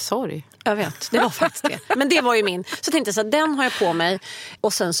 Vilken sorg. Jag vet, det var faktiskt det. Men det var ju min. Så tänkte jag så här, den har jag på mig.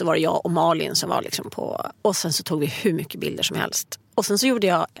 Och sen så var det jag och Malin som var liksom på. Och sen så tog vi hur mycket bilder som helst. Och sen så gjorde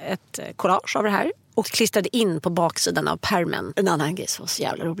jag ett collage av det här. Och klistrade in på baksidan av pärmen. En annan grej som var så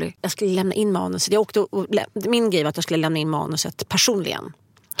jävla rolig. Jag skulle lämna in manuset. Min grej var att jag skulle lämna in manuset personligen.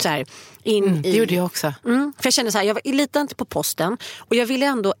 Så här, det gjorde jag också. För jag kände så här, jag var lite på posten. Och jag ville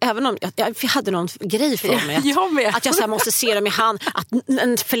ändå, även om jag hade någon grej för mig. Att jag så här måste se dem i hand. Att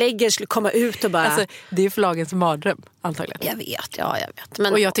en förläggare skulle komma ut och bara... Alltså, det är förlagens mardröm, antagligen. Jag vet.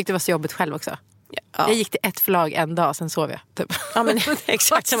 Men... Och jag tyckte det var så jobbigt själv också. Ja. Jag gick till ett förlag en dag, sen sov jag. Typ. Ja, men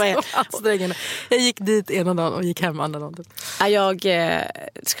exakt som jag. Jag gick dit ena dagen och gick hem andra dagen. Typ. Jag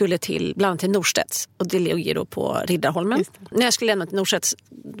skulle bland annat till Norstedts. Och det ligger då på Riddarholmen. När jag skulle lämna till Norstedts,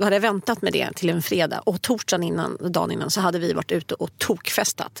 då hade jag väntat med det till en fredag. Och dagen innan så hade vi varit ute och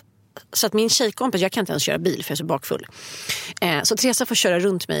tokfestat. Så att min tjejkompis, jag kan inte ens köra bil för jag är så bakfull. Så Teresa får köra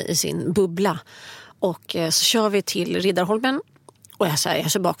runt mig i sin bubbla. Och så kör vi till Riddarholmen. Och jag är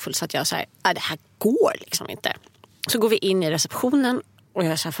så bakfull så att jag säger, det här går liksom inte. Så går vi in i receptionen och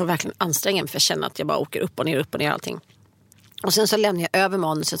jag får verkligen anstränga mig för jag känner att jag bara åker upp och ner allting. Och sen så lämnar jag över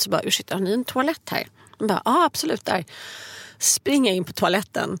manuset så bara, ursäkta, har ni en toalett här? Jag bara, ja absolut där. Springer in på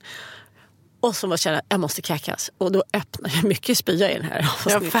toaletten. Och så känner jag, jag måste kräkas. Och då öppnar jag mycket spya i den här.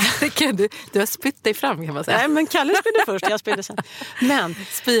 Du har spytt dig fram kan man säga. Nej, men Kalle spydde först, jag spydde sen. Men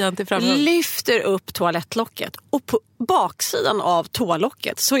spyan till fram. Lyfter upp toalettlocket. Och på baksidan av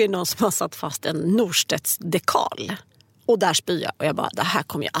toalocket så är det någon som har satt fast en Norstedts dekal. Och där spyr jag. Och jag bara, det här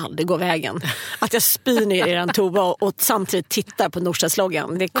kommer ju aldrig gå vägen. Att jag spyr ner i den toa och samtidigt tittar på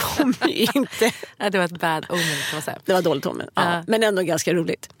Norstedts-loggan. Det kommer ju inte. Det var ett bad omen kan man säga. Det var dåligt omen, ja. Men ändå ganska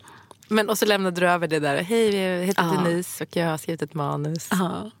roligt. Men och så lämnade du över det där. Hej, jag heter Denise och jag har skrivit ett manus.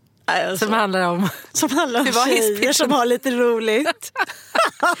 Som handlar om tjejer som har lite roligt.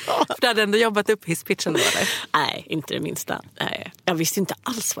 Du hade ändå jobbat upp hisspitchen då, eller? Nej, inte det minsta. Nej. Jag visste inte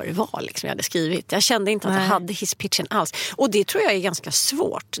alls vad det var liksom, jag hade skrivit. Jag kände inte att jag hade hisspitchen alls. Och det tror jag är ganska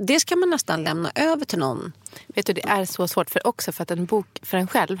svårt. Det ska man nästan lämna över till någon. Vet du, det är så svårt för att en bok för en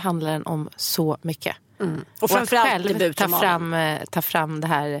själv handlar den om så mycket. Och framförallt ta fram det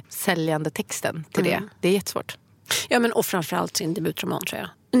här säljande texten till det. Det är jättesvårt. Ja, men och framförallt sin debutroman tror jag.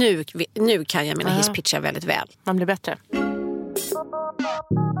 Nu kan jag mina hisspitchar väldigt väl. Man blir bättre.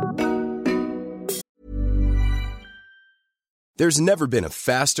 There's never been a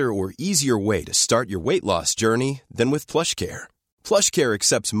faster or easier way to start your weight loss journey than with PlushCare. PlushCare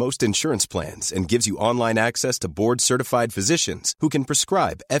accepts most insurance plans and gives you online access to board-certified physicians who can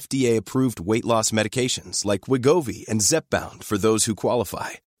prescribe FDA-approved weight loss medications like Wegovy and Zepbound for those who qualify.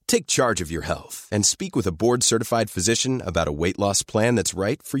 Take charge of your health and speak with a board-certified physician about a weight loss plan that's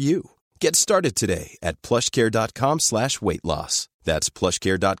right for you. Get started today at plushcare.com/weightloss. That's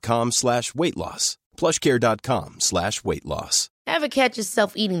plushcare.com/weightloss. plushcare.com/weightloss. Ever catch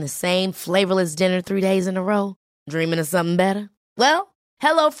yourself eating the same flavorless dinner 3 days in a row? Dreaming of something better? Well,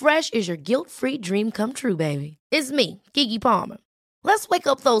 HelloFresh is your guilt-free dream come true, baby. It's me, Keke Palmer. Let's wake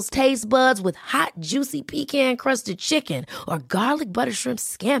up those taste buds with hot, juicy pecan-crusted chicken or garlic butter shrimp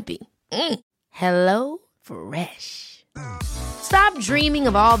scampi. Hello Fresh. Stop dreaming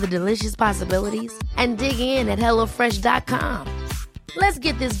of all the delicious possibilities and dig in at HelloFresh.com. Let's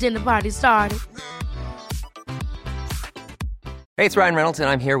get this dinner party started. Hey, it's Ryan Reynolds, and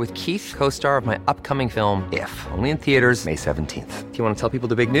I'm here with Keith, co-star of my upcoming film, If, only in theaters May 17th. Do you want to tell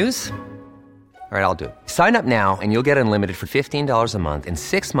people the big news? All right, I'll do it. Sign up now and you'll get unlimited for $15 a month and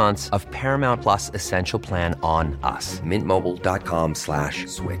 6 months of Paramount Plus Essential Plan on us.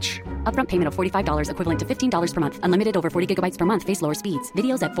 MintMobile.com/switch. Upfront payment of $45 equivalent to $15 per month. Unlimited over 40 gigabytes per month. Face lower speeds.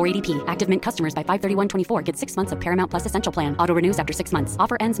 Videos at 480p. Active Mint customers by 531.24 get 6 months of Paramount Plus Essential Plan. Auto renews after 6 months.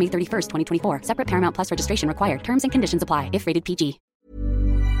 Offer ends May 31st, 2024. Separate Paramount Plus registration required. Terms and conditions apply if rated PG.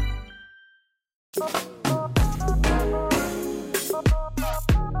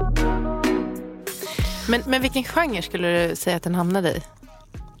 Men vilken genre skulle du säga att den hamnade i?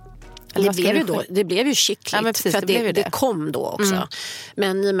 Det blev ju skickligt, ja, precis, för att det kom då också.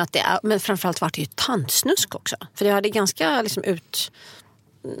 Men i och med att men framförallt var det ju tantsnusk också. För det hade ganska liksom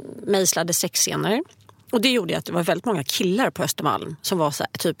utmejslade sexscener. Och det gjorde att det var väldigt många killar på Östermalm som var så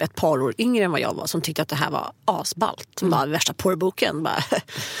här, typ ett par år yngre än vad jag var, som tyckte att det här var asballt. Bara värsta porrboken.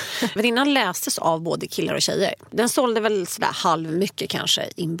 Men innan lästes av både killar och tjejer. Den sålde väl sådär halv mycket kanske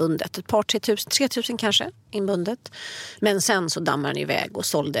inbundet. Ett par 3000 kanske inbundet. Men sen så dammade den iväg och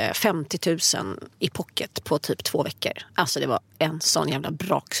sålde 50 000 i pocket på typ 2 veckor. Alltså det var en sån jävla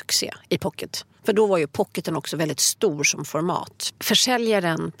braksuccé i pocket. För då var ju pocketen också väldigt stor som format.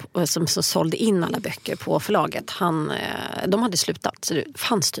 Försäljaren som sålde in alla böcker på förlaget, de hade slutat, så det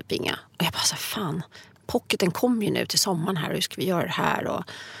fanns typ inga. Och jag bara så fan, pocketen kom ju nu till sommaren här, hur ska vi göra det här?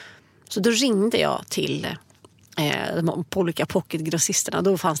 Så då ringde jag till de olika pocketgrossisterna.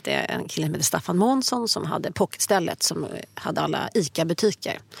 Då fanns det en kille med Staffan Månsson som hade pocketstället som hade alla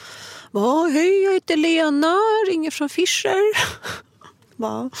ICA-butiker. Hej, jag heter Lena, ringer från Fischer.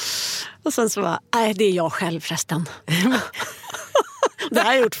 Och sen så nej, det är jag själv förresten. Det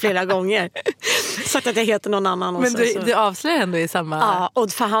har jag gjort flera gånger. Sagt att jag heter någon annan. Men du avslöjar ändå i samma... Ja,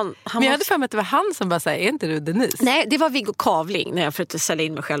 och för han men jag hade för mig att det var han som bara sa, är inte du Denise? Nej, det var Viggo Kavling när jag försökte sälja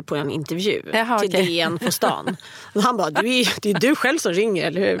in mig själv på en intervju. Jaha, till DN på stan. Och han bara, det är du själv som ringer,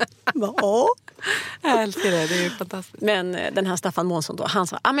 eller hur? Ja. Jag älskar det är ju fantastiskt. Men den här Staffan Månsson då, han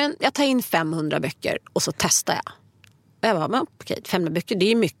sa, jag tar in 500 böcker och så testar jag. Jag bara, men okej, 500 böcker,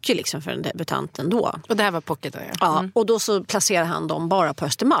 det är mycket liksom för en debutant ändå. Och det här var pocket då, ja. Ja, och då så placerade han dem bara på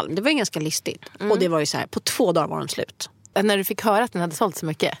Östermalm. Det var ganska listigt. Och det var ju så här, på 2 dagar var de slut. När du fick höra att den hade sålt så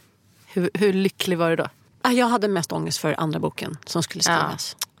mycket, Hur lycklig var du då? Jag hade mest ångest för andra boken som skulle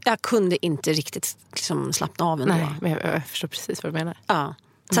skrivas. Jag kunde inte riktigt liksom slappna av ändå. Nej, men jag förstår precis vad du menar. Ja.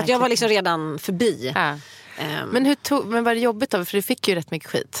 Så att jag var liksom redan förbi. Ja. Men var det jobbigt då? För du fick ju rätt mycket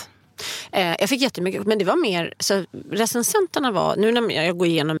skit. Jag fick jättemycket, men det var mer så recensenterna var, nu när jag går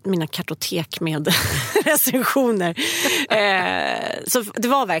igenom mina kartotek med recensioner, så det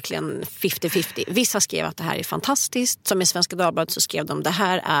var verkligen 50-50. Vissa skrev att det här är fantastiskt, som i Svenska Dagbladet så skrev de det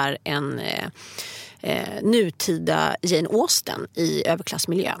här är en nutida Jane Austen i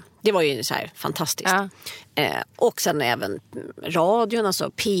överklassmiljö. Det var ju så här fantastiskt. Och sen även radion,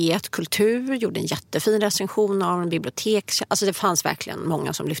 alltså P1 Kultur gjorde en jättefin recension av en bibliotek. Alltså det fanns verkligen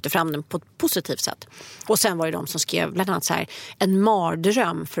många som lyfte fram den på ett positivt sätt. Och sen var det de som skrev bland annat så här, en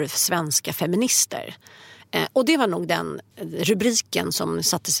mardröm för svenska feminister. Och det var nog den rubriken som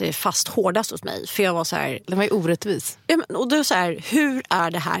satte sig fast hårdast hos mig. För jag var så här... Den var ju orättvis. Och då så här, hur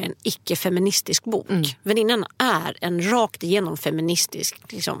är det här en icke-feministisk bok? Väninnan är en rakt igenom feministisk,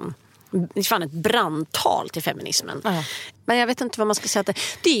 liksom... Det fann ett brandtal till feminismen. Men jag vet inte vad man ska säga.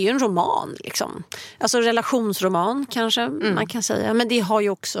 Det är ju en roman liksom. Alltså relationsroman kanske man kan säga. Men det har ju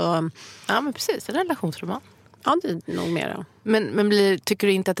också... Ja men precis, en relationsroman. Ja, det är nog mer. Men tycker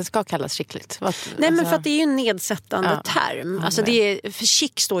du inte att det ska kallas skickligt? Nej, men för att det är ju en nedsättande term. Alltså för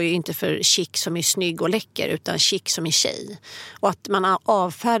chic står ju inte för chic som är snygg och läcker, utan chic som är tjej. Och att man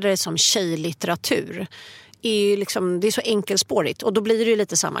avfärdar det som tjejlitteratur är ju liksom, det är så enkelspårigt. Och då blir det ju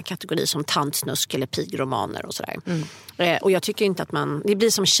lite samma kategori som tantsnusk eller pigromaner och sådär. Och jag tycker inte att det blir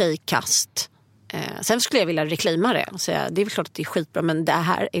som tjejkast. Sen skulle jag vilja reklama det och säga, det är väl klart att det är skitbra, men det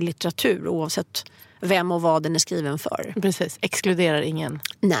här är litteratur oavsett vem och vad den är skriven för. Precis, exkluderar ingen.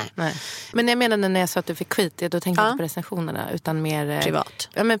 Nej. Men jag menar när jag sa att du fick skit, då tänkte jag inte på recensionerna utan mer... Privat.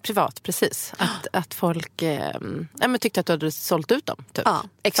 Ja, men privat, precis. Att folk men tyckte att du hade sålt ut dem, typ. Ja,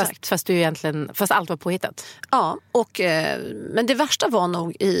 exakt. Fast allt var påhittat. Ja, men det värsta var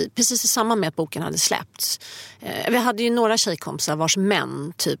nog precis i samband med att boken hade släppts. Vi hade ju några tjejkompisar vars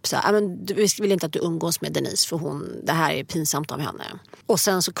män typ så här, men vi vill inte att du umgås med Denise för det här är pinsamt av henne. Och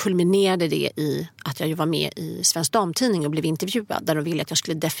sen så kulminerade det i att jag var med i Svensk Damtidning och blev intervjuad där de ville att jag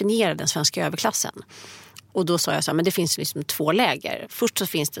skulle definiera den svenska överklassen. Och då sa jag så här, men det finns liksom 2 läger. Först så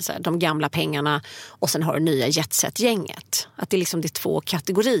finns det så här, de gamla pengarna och sen har du nya jetset-gänget. Att det är liksom 2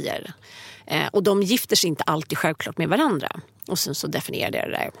 kategorier. Och de gifter sig inte alltid självklart med varandra. Och sen så definierade jag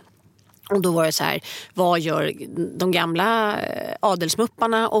det där. Och då var det så här, vad gör de gamla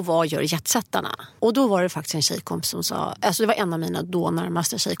adelsmupparna och vad gör jetsättarna? Och då var det faktiskt en tjejkompis som sa, alltså det var en av mina då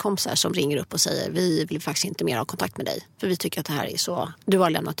närmaste tjejkompisar som ringer upp och säger, vi vill faktiskt inte mer ha kontakt med dig. För vi tycker att det här är så, du har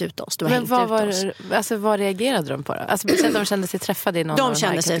lämnat ut oss, du har hängt ut oss. Alltså vad reagerade de på då? Alltså de kände sig träffade i någon de av de här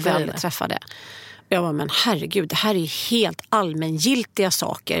kände sig väldigt träffade. Jag bara, men herregud, det här är helt allmängiltiga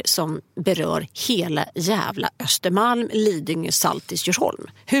saker som berör hela jävla Östermalm, Lidingö, Saltis, Djursholm.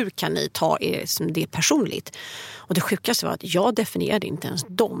 Hur kan ni ta er som det personligt? Och det sjukaste var att jag definierade inte ens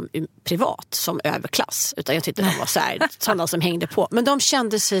dem privat som överklass. Utan jag tyckte de var så här, sådana som hängde på. Men de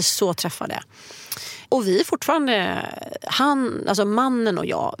kände sig så träffade. Och vi fortfarande, alltså mannen och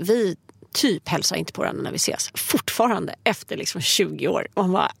jag, vi typ hälsar inte på varandra när vi ses. Fortfarande efter liksom 20 år. Och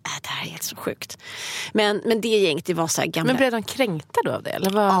man bara, det här är helt så sjukt. Men det gänget, det var så här gamla... Men blev de kränkta då av det? Eller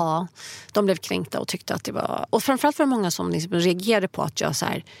vad? Ja, de blev kränkta och tyckte att det var... Och framförallt var det många som liksom reagerade på att jag så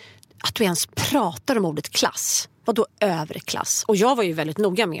här, att du ens pratar om ordet klass. Vadå överklass? Och jag var ju väldigt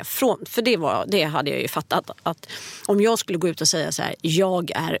noga med för det hade jag ju fattat att om jag skulle gå ut och säga så här,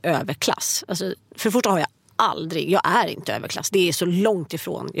 jag är överklass. Alltså, för det första har jag jag är inte överklass. Det är så långt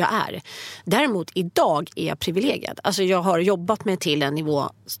ifrån jag är. Däremot idag är jag privilegierad. Alltså jag har jobbat mig till en nivå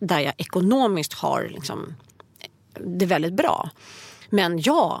där jag ekonomiskt har liksom, det är väldigt bra. Men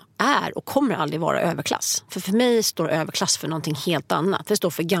jag är och kommer aldrig vara överklass. För mig står överklass för någonting helt annat. Det står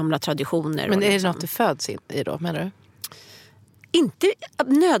för gamla traditioner. Men är det liksom något du föds in i då, menar du? Inte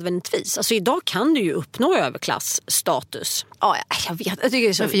nödvändigtvis. Alltså idag kan du ju uppnå överklassstatus. Ja, jag vet. Jag tycker det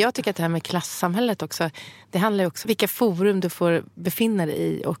är så... Men för jag tycker att det här med klassamhället också, det handlar ju också om vilka forum du får befinna dig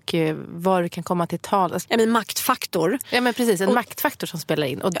i och var du kan komma till tal. Ja, men maktfaktor. Ja, men precis. En maktfaktor som spelar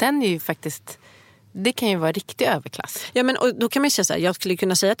in. Och den är ju faktiskt... Det kan ju vara riktig överklass. Ja, men och då kan man ju säga så här, jag skulle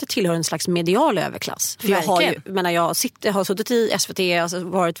kunna säga att det tillhör en slags medial överklass. För jag har suttit i SVT, alltså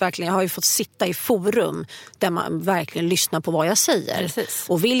jag har ju fått sitta i forum där man verkligen lyssnar på vad jag säger. Precis.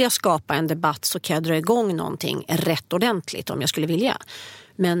 Och vill jag skapa en debatt så kan jag dra igång någonting rätt ordentligt om jag skulle vilja.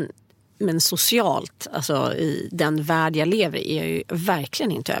 Men socialt, alltså i den värld jag lever i, är jag ju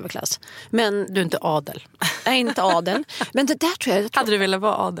verkligen inte överklass. Men du är inte adel. Jag är inte adel. Men det där tror jag... Hade du velat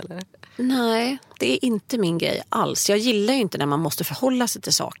vara adel eller? Nej, det är inte min grej alls. Jag gillar ju inte när man måste förhålla sig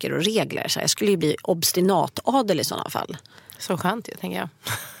till saker och regler. Så jag skulle ju bli obstinatadel i sådana fall. Så skönt, tänker jag.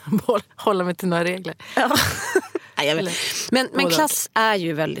 Hålla mig till några regler. Ja. Nej, jag vet. Men klass är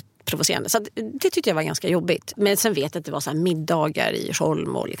ju väldigt provocerande. Så det tyckte jag var ganska jobbigt. Men sen vet jag att det var så här middagar i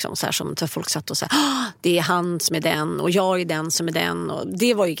Djursholm och liksom så här som folk satt och sa det är han som är den och jag är den som är den. Och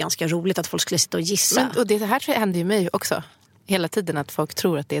det var ju ganska roligt att folk skulle sitta och gissa. Och det här händer ju mig också. Hela tiden att folk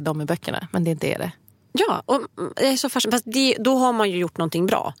tror att det är de i böckerna, men det inte är det. Ja, och det är så fascinerande. Då har man ju gjort någonting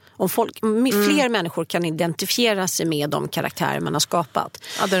bra. Om fler människor kan identifiera sig med de karaktärer man har skapat.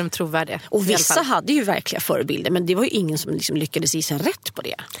 Ja, då är de trovärdiga. Och vissa hade ju verkliga förebilder, men det var ju ingen som liksom lyckades gissa rätt på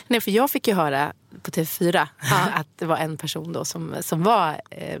det. Nej, för jag fick ju höra på TV4 att det var en person då som var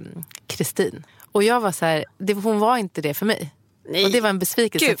Kristin. Och jag var så här, hon var inte det för mig. Nej. Och det var en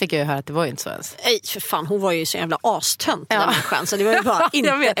besvikelse. Sen fick jag ju höra att det var ju inte så ens. Nej, för fan, hon var ju så jävla astönt den människan. Så det var ju bara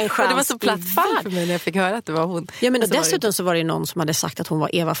inte en chans. Det var så platt fall för mig när jag fick höra att det var hon. Ja, men dessutom så var det någon som hade sagt att hon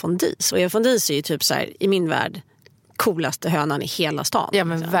var Eva von Dies. Och Eva von Dies är ju typ så här, i min värld, coolaste hönan i hela stan. Ja,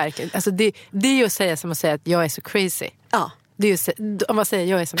 men verkligen. Alltså det är ju att säga som att säga att jag är så crazy. Ja. Det är ju, om man säger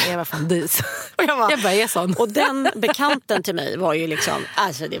jag är som Eva von Dies. Och jag bara är sån. Och den bekanten till mig var ju liksom,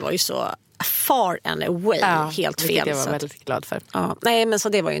 alltså det var ju så far and away, helt fel. Det var jag väldigt glad för. Ja, nej, men så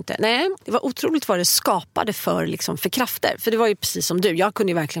det var ju inte. Nej, det var otroligt vad det skapade för krafter. För det var ju precis som du. Jag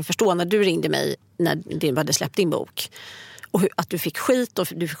kunde ju verkligen förstå när du ringde mig när du hade släppt din bok. Och att du fick skit och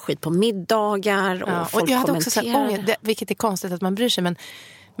du fick skit på middagar och folk och jag hade också så här ångest, vilket är konstigt att man bryr sig,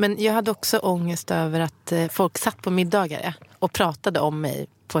 men jag hade också ångest över att folk satt på middagar och pratade om mig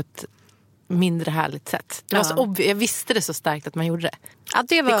på ett mindre härligt sätt. Det var så jag visste det så starkt att man gjorde det. Ja,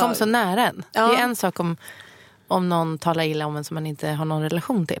 det kom så nära en. Ja. Det är en sak om någon talar illa om en som man inte har någon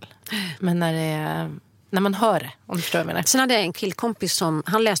relation till. Men när man hör det, om du förstår vad jag menar. Sen hade jag en killkompis som,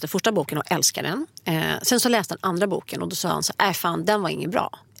 han läste första boken och älskade den. Sen så läste han andra boken och då sa han så fan, den var inget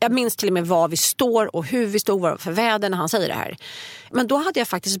bra. Jag minns till och med var vi står och hur vi står, vad för väder när han säger det här. Men då hade jag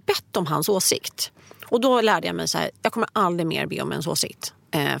faktiskt bett om hans åsikt. Och då lärde jag mig så här, jag kommer aldrig mer be om ens åsikt.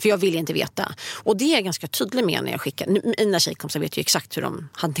 För jag vill inte veta. Och det är jag ganska tydlig med när jag skickar. Mina tjejkompisar vet ju exakt hur de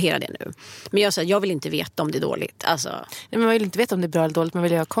hanterar det nu. Men jag säger, jag vill inte veta om det är dåligt. Alltså. Nej, men man vill inte veta om det är bra eller dåligt. Man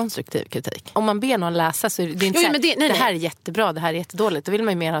vill ju ha konstruktiv kritik. Om man ber någon läsa så är det inte det här är jättebra, det här är jättedåligt. Då vill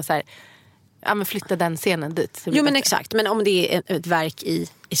man ju mer ha så här, ja men flytta den scenen dit. Jo men exakt, men om det är ett verk i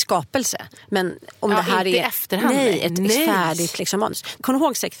skapelse. Men om det här är efterhand. ett färdigt liksom manus. Kommer du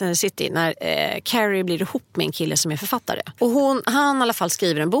ihåg Sex and the City när Carrie blir ihop med en kille som är författare? Och han i alla fall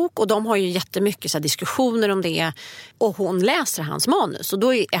skriver en bok och de har ju jättemycket så här diskussioner om det. Och hon läser hans manus och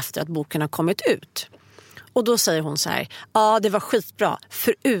då är efter att boken har kommit ut. Och då säger hon så här, ja det var skitbra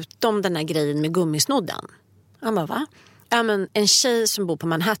förutom den här grejen med gummisnodden. Han bara, va? Ja, men en tjej som bor på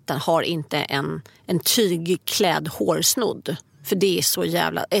Manhattan har inte en tygklädd hårsnodd. För det är så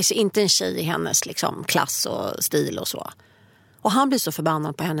jävla... Inte en tjej i hennes liksom, klass och stil och så. Och han blir så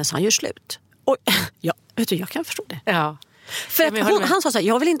förbannad på henne så han gör slut. Och ja, vet du, jag kan förstå det. Ja. För att han sa så här,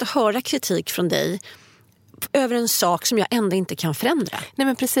 jag vill inte höra kritik från dig över en sak som jag ändå inte kan förändra. Nej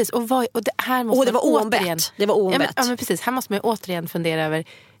men precis. Och det här måste det var oombett. Det var oombett. Ja men precis. Här måste man återigen fundera över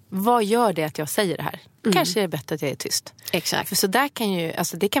vad gör det att jag säger det här? Kanske är det bättre att jag är tyst. Exakt. För så där kan ju,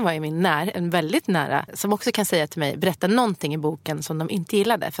 alltså det kan vara i min en väldigt nära, som också kan säga till mig, berätta någonting i boken som de inte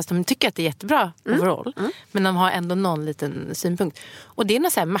gillade. Fast de tycker att det är jättebra overall. Men de har ändå någon liten synpunkt. Och det är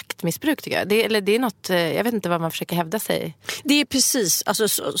något så här maktmissbruk tycker jag. Det är något, jag vet inte vad man försöker hävda sig. Det är precis, alltså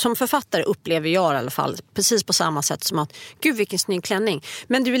som författare upplever jag i alla fall precis på samma sätt som att, gud vilken snygg klänning.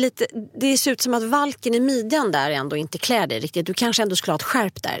 Men du är lite, det ser ut som att valken i midjan där ändå inte klär dig riktigt. Du kanske ändå skulle ha ett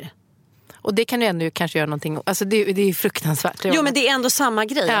skärp där. Och det kan du ändå kanske göra någonting. Alltså det är fruktansvärt. Jo men det är ändå samma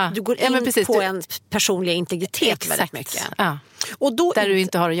grej. Ja. Du går in på en personlig integritet väldigt mycket. Ja. Och då där du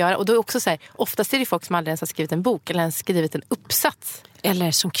inte har att göra. Och då är också så här, oftast är det folk som aldrig ens har skrivit en bok eller ens skrivit en uppsats.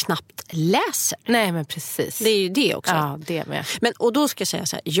 Eller som knappt läser. Nej men precis. Det är ju det också. Ja, det med. Men, och då ska jag säga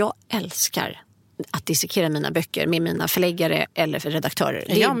så här, jag älskar att dissekera mina böcker med mina förläggare eller för redaktörer.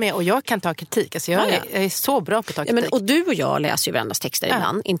 Jag med, och jag kan ta kritik. Alltså jag är så bra på att ta kritik. Ja, men, och du och jag läser ju varandras texter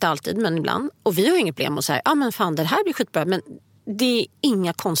ibland. Inte alltid, men ibland. Och vi har inget problem att säga, ja men fan det här blir skitbra. Men det är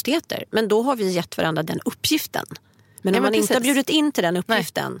inga konstigheter. Men då har vi gett varandra den uppgiften. Men om man inte har bjudit in till den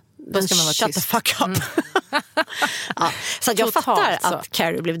uppgiften, då ska man vara shut the fuck up. Ja, så att jag fattar att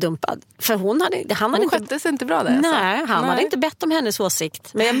Carrie blev dumpad. För hon skötte sig inte bra där. Nej, han hade inte bett om hennes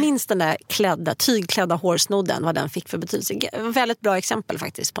åsikt. Men jag minns den där tygklädda hårsnodden, vad den fick för betydelse. Väldigt bra exempel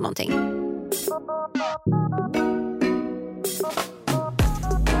faktiskt på någonting.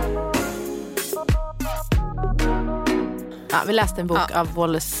 Ja, vi läste en bok av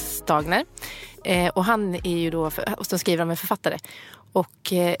Wallace Nils Dagner. Och han är ju då, och så skriver han med författare. Och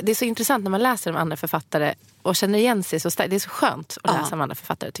det är så intressant när man läser om andra författare och känner igen sig så starkt. Det är så skönt att läsa om andra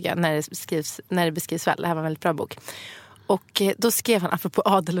författare tycker jag, när det beskrivs väl. Det här var en väldigt bra bok. Och då skrev han, apropå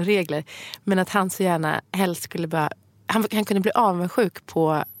adel och regler, men att han så gärna helst skulle bara... Han kunde bli avundsjuk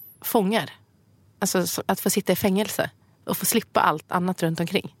på fångar. Alltså att få sitta i fängelse och få slippa allt annat runt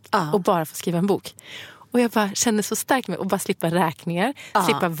omkring. Och bara få skriva en bok. Och jag bara känner så starkt med att bara slippa räkningar,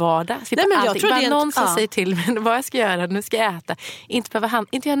 slippa vardag, slippa allting. Bara någon som säger till mig vad jag ska göra, nu ska jag äta.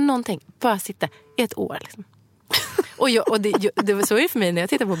 Inte göra någonting, bara sitta i ett år liksom. och det var så är det för mig när jag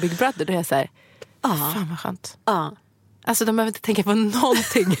tittar på Big Brother, då är jag så här, fan vad skönt. Alltså de behöver inte tänka på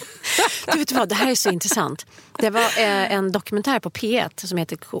någonting. Du vet vad, det här är så intressant. Det var en dokumentär på P1 som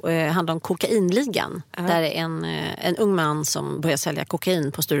handlar om kokainligan. Där är en ung man som börjar sälja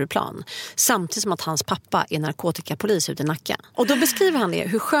kokain på Stureplan. Samtidigt som att hans pappa är narkotikapolis ute i Nacka. Och då beskriver han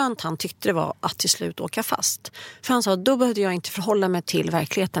hur skönt han tyckte det var att till slut åka fast. För han sa, då behövde jag inte förhålla mig till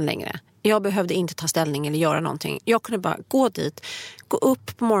verkligheten längre. Jag behövde inte ta ställning eller göra någonting. Jag kunde bara gå dit, gå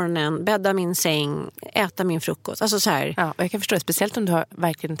upp på morgonen, bädda min säng, äta min frukost. Alltså så här. Ja, och jag kan förstå det, speciellt om du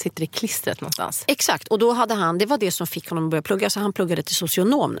verkligen sitter i klistret någonstans. Exakt, och då hade det var det som fick honom att börja plugga. Så han pluggade till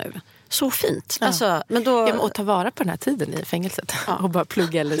socionom nu. Så fint. Ja. Alltså, men då... och ta vara på den här tiden i fängelset. Och bara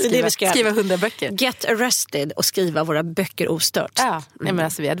plugga eller skriva 100 böcker. Get arrested och skriva våra böcker ostört. Ja, men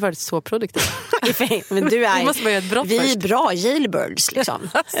alltså vi hade varit så produktiva. Men du är... Vi måste bara göra ett brott vi först. Är bra jailbirds liksom.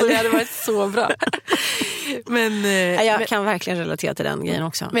 Så det hade varit så bra. Men, jag kan verkligen relatera till den grejen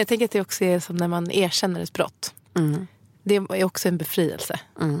också. Men jag tänker att det också är som när man erkänner ett brott. Det är också en befrielse.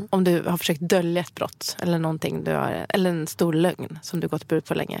 Om du har försökt dölja ett brott eller någonting eller en stor lögn som du gått bud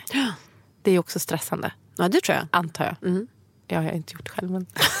på länge. Det är också stressande. Ja, det tror jag. Antar jag. Jag har inte gjort själv, men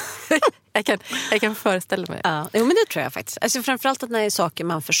jag kan föreställa mig. Ja, men det tror jag faktiskt. Alltså framförallt att när det är saker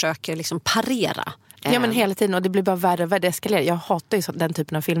man försöker liksom parera. Ja, men hela tiden, och det blir bara värre och värre. Det eskalerar. Jag hatar ju den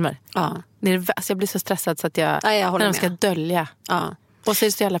typen av filmer. Alltså jag blir så stressad så att när de ska dölja. Och så är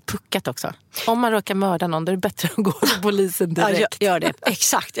det så jävla puckat också. Om man råkar mörda någon, då är det bättre att gå till polisen direkt. Ja, gör det.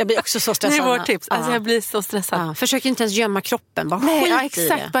 Exakt. Jag blir också så stressad. Det är vårt tips. Alltså jag blir så stressad. Försök inte ens gömma kroppen. Bara skit i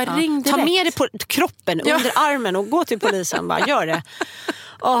det. Bara ring direkt. Ta med det på kroppen under armen och gå till polisen. Bara gör det.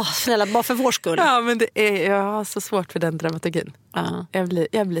 Snälla, bara för vår skull. Ja, men jag har så svårt för den dramaturgin.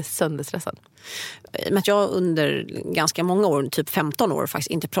 Jag blir sönderstressad. Men att jag under ganska många år, typ 15 år faktiskt,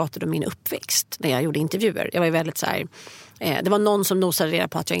 inte pratade om min uppväxt när jag gjorde intervjuer. Jag var ju väldigt så här... Det var någon som nosade reda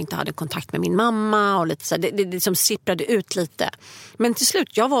på att jag inte hade kontakt med min mamma och lite så här, det liksom sipprade ut lite. Men till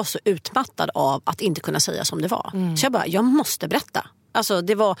slut, jag var så utmattad av att inte kunna säga som det var. Så jag måste berätta. Alltså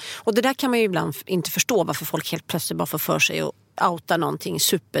och det där kan man ju ibland inte förstå, varför folk helt plötsligt bara får för sig och outa någonting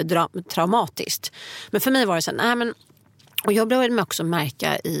supertraumatiskt. Men för mig var det så här, och jag började också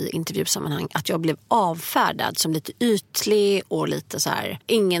märka i intervjusammanhang att jag blev avfärdad som lite ytlig och lite så här,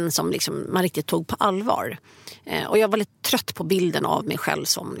 ingen som liksom man riktigt tog på allvar. Och jag var lite trött på bilden av mig själv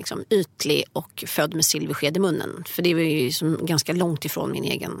som liksom ytlig och född med silversked i munnen. För det var ju som ganska långt ifrån min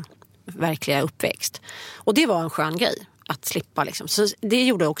egen verkliga uppväxt. Och det var en skön grej att slippa liksom. Så det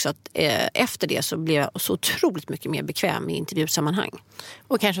gjorde också att efter det så blev jag så otroligt mycket mer bekväm i intervjusammanhang.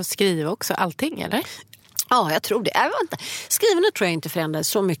 Och kanske skriva också allting, eller? Ja, jag tror det. Skrivandet tror jag inte förändrades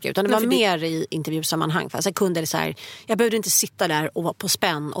så mycket, utan det var mer i intervjusammanhang. För jag kunde så här, jag behövde inte sitta där och vara på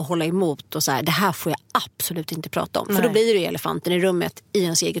spänn och hålla emot och så här, det här får jag absolut inte prata om. För då blir det ju elefanten i rummet i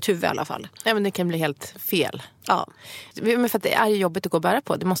ens eget huvud i alla fall. Ja, men det kan bli helt fel. Ja. Men för att det är jobbigt att gå och bära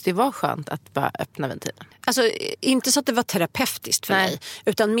på. Det måste ju vara skönt att bara öppna ventilen. Alltså, inte så att det var terapeutiskt för mig,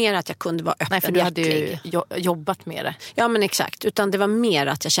 utan mer att jag kunde vara öppen. Nej, för du hade ju jobbat med det. Ja, men exakt. Utan det var mer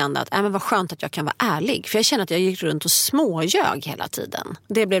att jag kände att men vad skönt att jag kan vara ärlig. För jag kände att jag gick runt och småljög hela tiden.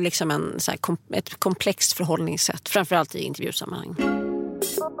 Det blev liksom ett komplext förhållningssätt, framförallt i intervjusammanhang.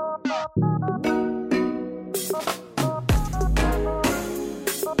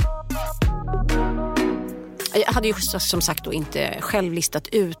 Jag hade ju som sagt då inte själv listat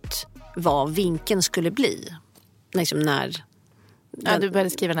ut vad vinkeln skulle bli. Liksom när... Ja, du började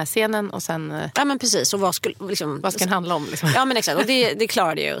skriva den här scenen och sen... Ja, men precis. Och vad ska den handla om? Liksom? Ja, men exakt. Och det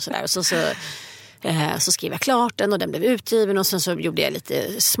klarade jag och sådär. Så skrev jag klart den och den blev utgiven. Och sen så gjorde jag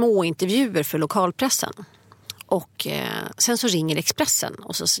lite små intervjuer för lokalpressen. Och sen så ringer Expressen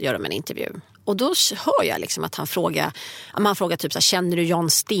och så gör de en intervju. Och då hör jag liksom att man frågar typ så här, känner du Jan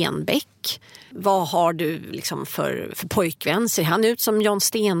Stenbeck? Vad har du liksom för pojkvän? Ser han ut som Jan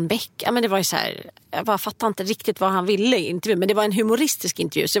Stenbeck? Ja, men det var ju så här, jag bara fattade inte riktigt vad han ville i intervjun. Men det var en humoristisk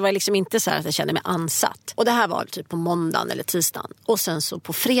intervju, så det var liksom inte så här att jag kände mig ansatt. Och det här var typ på måndagen eller tisdagen. Och sen så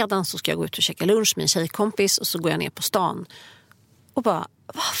på fredagen så ska jag gå ut och käka lunch med en tjejkompis. Och så går jag ner på stan och bara,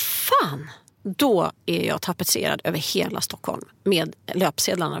 vad fan, då är jag tapetserad över hela Stockholm med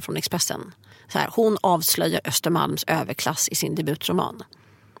löpsedlarna från Expressen. Så här, hon avslöjar Östermalms överklass i sin debutroman.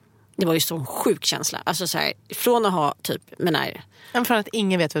 Det var ju så en sjuk känsla. Alltså så här, från att ha typ, men nej. Men från att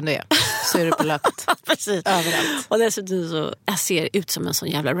ingen vet vem det är, så är du på löpet. Precis. Överallt. Och dessutom så, jag ser ut som en sån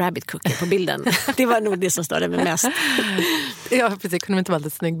jävla rabbit cookie på bilden. Det var nog det som störde mig mest. Ja, precis. Kunde inte vara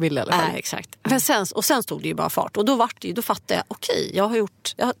lite snygg bild i alla fall. Nej, exakt. Men sen stod det ju bara fart. Och då fattade jag, okej, jag har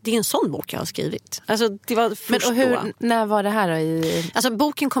gjort, det är en sån bok jag har skrivit. Alltså, det var först då. När var det här då? Alltså,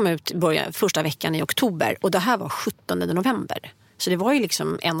 boken kom ut första veckan i oktober. Och det här var 17 november. Så det var ju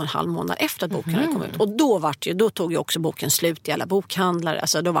liksom 1,5 månad efter att boken hade kommit ut. Och då tog ju också boken slut i alla bokhandlar.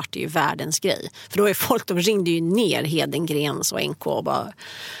 Alltså då var det ju världens grej. För då är folk, de ringde ju ner Hedengrens och NK och bara,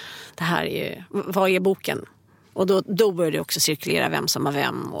 det här är ju, vad är boken? Och då började det också cirkulera vem som var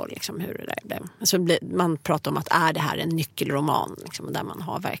vem och liksom hur det där blev. Alltså man pratar om att är det här en nyckelroman liksom, där man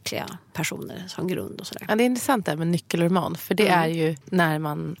har verkliga personer som grund och sådär. Ja, det är intressant det här med nyckelroman. För det är ju när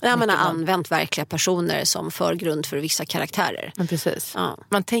man... Ja, man har använt verkliga personer som förgrund för vissa karaktärer. Men precis. Ja.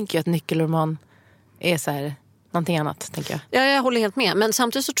 Man tänker ju att nyckelroman är så här... någonting annat, tänker jag. Ja, jag håller helt med. Men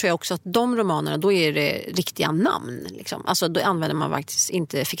samtidigt så tror jag också att de romanerna, då är det riktiga namn. Liksom. Alltså då använder man faktiskt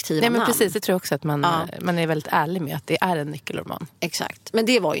inte fiktiva namn. Nej, men precis. Det tror jag också att man är väldigt ärlig med att det är en nyckelroman. Exakt. Men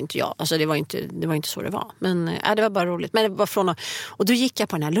det var ju inte jag. Alltså det var inte så det var. Men det var bara roligt. Men det var och då gick jag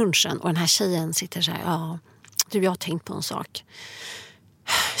på den här lunchen och den här tjejen sitter så här, jag har tänkt på en sak.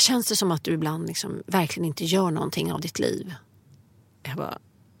 Känns det som att du ibland liksom verkligen inte gör någonting av ditt liv? Jag bara,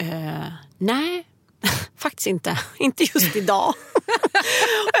 nej. Faktiskt inte. Inte just idag.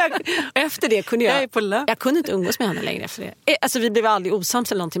 Efter det kunde jag kunde inte umgås med henne längre efter det. Alltså vi blev aldrig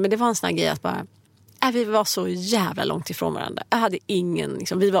osams eller någonting, men det var en sån här grej att bara vi var så jävla långt ifrån varandra. Jag hade ingen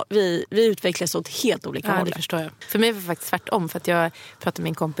liksom, vi utvecklades åt helt olika håll. Det förstår jag. För mig var det faktiskt tvärtom, för att jag pratade med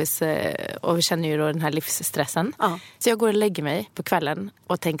min kompis och vi känner ju då den här livsstressen. Ja. Så jag går och lägger mig på kvällen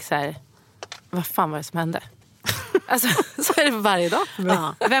och tänker så här, vad fan var det som hände? Alltså, så är det varje dag.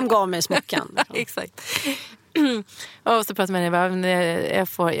 Ja. Vem gav mig smockan? Exakt. Och så pratar man med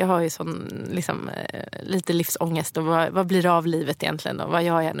jag har ju sån liksom, lite livsångest och vad blir det av livet egentligen och vad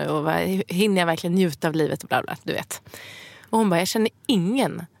gör jag nu och hinner jag verkligen njuta av livet och bla bla, du vet. Och hon bara, jag känner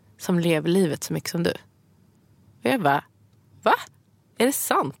ingen som lever livet så mycket som du. Och jag bara, va? Är det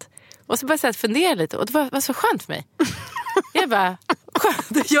sant? Och så började jag fundera lite och det var så skönt för mig. Jag bara,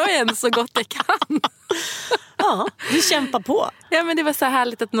 skönt, jag är en så gott jag kan. Ja, du kämpar på. Ja, men det var så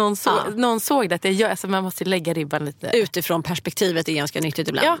härligt att någon såg det. Att jag gör, alltså man måste lägga ribban lite. Utifrån perspektivet är ganska nyttigt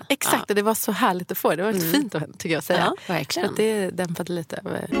ibland. Ja, exakt. Och det var så härligt att få. Det var väldigt fint, tycker jag säga. Ja, verkligen. Att det dämpade lite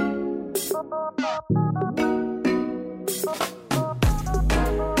över.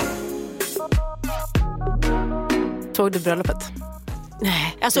 Såg du bröllopet?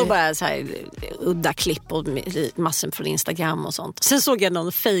 Nej, jag såg bara så här udda klipp och massor från Instagram och sånt. Sen såg jag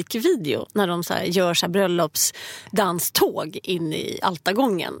någon fake-video när de så här gör så här bröllopsdanståg in i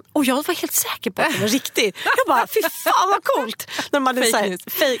altargången. Och jag var helt säker på att det var riktigt. Jag bara, fy fan vad coolt! När man hade så här,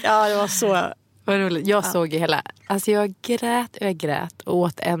 fake. Ja, det var så... Vad roligt. Jag såg ju hela... Alltså jag grät och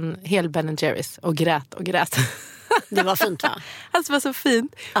åt en hel Ben & Jerry's och grät. Det var fint, va? Alltså det var så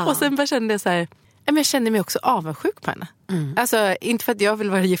fint. Ja. Och sen bara kände jag så här... Men jag kände mig också avundsjuk på henne. Mm. Alltså, inte för att jag vill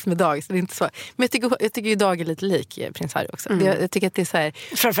vara gift med Dag, så det är inte så. Men jag tycker ju Dag är lite lik prins Harry också. Jag tycker att det är så här...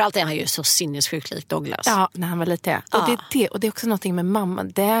 Framförallt är han ju så sinnessjukt lik Douglas. Ja, när han var lite. Ja. Och det är också någonting med mamma.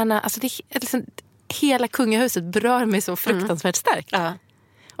 Alltså det är liksom, hela kungahuset berör mig så fruktansvärt starkt. Ja.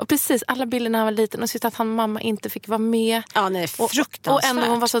 Och precis, alla bilder när han var liten och så att mamma inte fick vara med. Ja, nej, fruktansvärt. Och ändå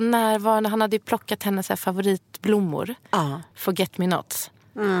hon var så närvarande. Han hade ju plockat hennes så här favoritblommor. Ja. Forget me nots.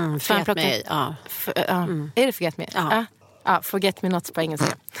 Forget me, ja. Är det forget me? Ja, forget me nots på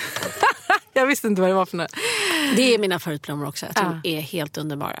engelska. Jag visste inte vad det var för något. Det är mina favoritblommor också. Jag tror de är helt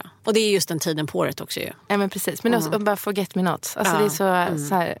underbara. Och det är just den tiden på året också ju. Ja, men precis. Men också bara forget me nots. Alltså det är så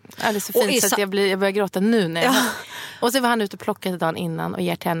här, det är så fint så att jag börjar gråta nu när jag... Och så var han ute och plockade dagen innan och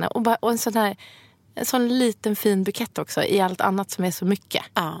ger till henne. Och en sån liten fin bukett också i allt annat som är så mycket.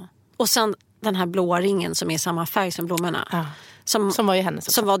 Ja. Och sen den här blåa ringen som är samma färg som blommorna. Ja. Som var ju hennes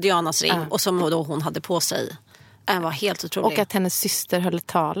också. Som var Dianas ring och som då hon hade på sig. Den var helt otrolig. Och att hennes syster höll ett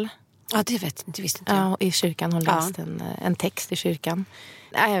tal. Ja, det visste inte jag. Ja, i kyrkan. Hon läste en text i kyrkan.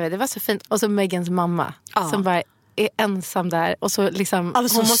 Nej, jag vet, det var så fint. Och så Megans mamma som bara är ensam där. Och så liksom...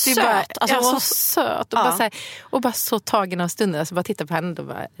 Alltså, hon måste ju bara... Alltså, hon var så söt. Och bara så tagen av stunden. Alltså bara titta på henne och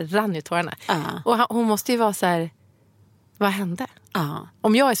bara rann ju tårarna. Och hon måste ju vara så här... Vad hände?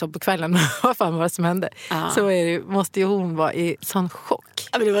 Om jag är så på kvällen, vad fan var det som hände? Så måste ju hon vara i sån chock.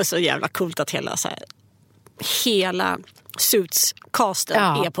 Ja, men det var så jävla coolt att hela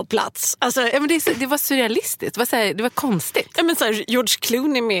Suits-casten är på plats. Alltså, men det var surrealistiskt. Det var konstigt. Ja, men så här, George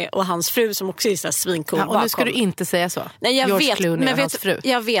Clooney med och hans fru som också är så här svincool. Ja, och nu ska du inte säga så. Nej, George Clooney och hans fru.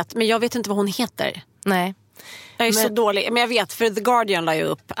 Jag vet, men jag vet inte vad hon heter. Nej. Jag är så dålig. Men jag vet, för The Guardian la ju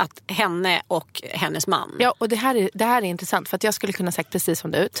upp att henne och hennes man. Ja, och det här är intressant. För att jag skulle kunna sagt precis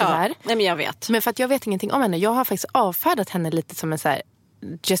som du, tyvärr. Ja, nej, men jag vet. Men för att jag vet ingenting om henne. Jag har faktiskt avfärdat henne lite som en så här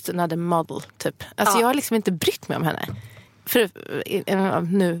just another model, typ. Alltså jag har liksom inte brytt mig om henne. För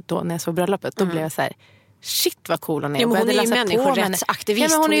nu då när jag såg bröllopet, då blev jag så här, shit vad cool hon är. Ja, men hon är ju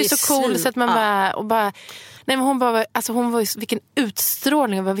människorättsaktivist. Ja, men hon är ju så cool så att man nej, men hon var ju, vilken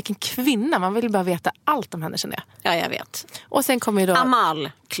utstrålning, vilken kvinna. Man vill bara veta allt om henne, känner jag. Ja, jag vet. Och sen kommer ju då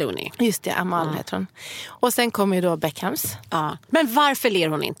Amal Clooney. Just det, Amal heter hon. Och sen kommer ju då Beckhams. Ja. Men varför ler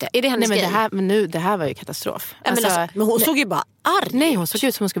hon inte? Är det hennes grej? Det här var ju katastrof. Ja, men hon såg ju bara arg. Nej, hon såg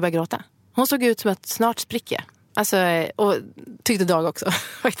ut som hon skulle börja gråta. Hon såg ut som att snart spricker. Alltså, och tyckte Dag också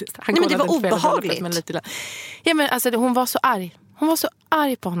faktiskt. Nej, men det var obehagligt. Ja, men alltså hon var så arg. Hon var så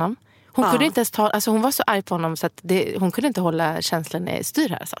arg på honom. Hon kunde inte ens hon var så arg på honom så att hon kunde inte hålla känslan i styr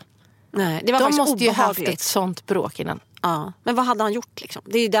här alltså. Nej, det var de faktiskt måste ju obehagligt. haft ett sånt bråk innan. Ja, men vad hade han gjort liksom?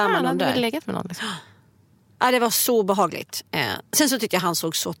 Det är ju där man undrar. Han hade legat med någon liksom. Ja, det var så obehagligt. Sen så tyckte jag han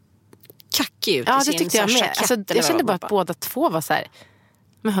såg så kackig ut. Ja, det tyckte jag med. Alltså, jag kände bara att båda två var så här,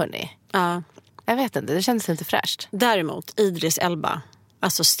 men hörni. Ja. Jag vet inte, det kändes inte fräscht. Däremot Idris Elba,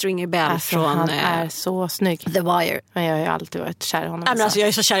 alltså Stringer Bell från han är så snygg. The Wire. Men jag har ju alltid varit kär i honom. Ja, men alltså, jag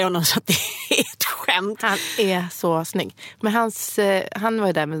är så kär i honom så att det är ett skämt. Han är så snygg. Men han var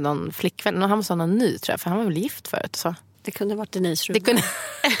ju där med någon flickvän. Han var så någon ny, tror jag, för han var väl gift förut. Så. Det kunde varit Denise. Det kunde...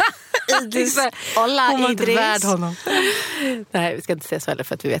 Idris. Hola, hon var inte värd honom. Nej, vi ska inte säga så heller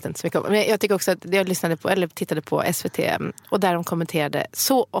för att vi vet inte så mycket om. Men jag tycker också att jag tittade på SVT och där de kommenterade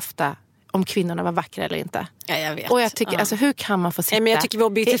så ofta om kvinnorna var vackra eller inte. Ja, jag vet. Och jag tycker, alltså hur kan man få sitta... Ja, men jag tycker vi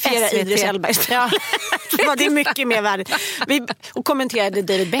objektifiera Idris Elba istället. Ja. Det är mycket mer värdigt. Och kommenterade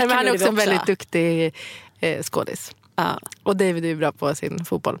David Beckham. Men han är också en väldigt duktig skådis. Ja. Och David är ju bra på sin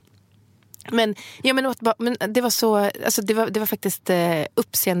fotboll. Men det var så, alltså det var faktiskt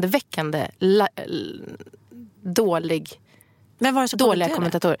uppseendeväckande dåliga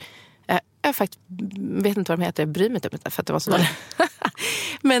kommentatorer. Jag faktiskt vet inte vad de heter, jag bryr mig inte för att det var så dåligt.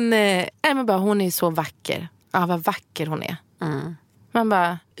 men bara hon är så vacker. Ja, vad vacker hon är. Mm. Man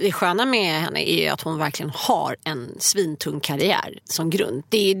bara... Det sköna med henne är ju att hon verkligen har en svintung karriär som grund.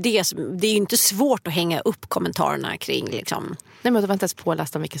 Det är ju inte svårt att hänga upp kommentarerna kring liksom. Nej, men det var inte ens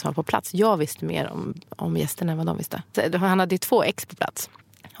påläst om vilka som var på plats. Jag visste mer om gästerna än vad de visste. Han hade ju 2 ex på plats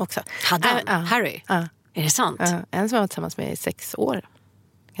också. Hade han? Harry? Är det sant? En som var tillsammans med i 6 år.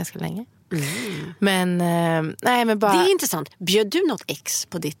 Ganska länge. Mm. Men, nej men bara... Det är intressant. Bjöd du något ex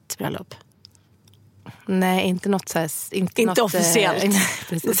på ditt bröllop? Nej, inte något så här... Inte något, officiellt.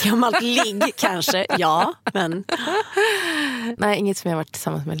 Precis. Gammalt ligg kanske, ja. Men... Nej, inget som jag har varit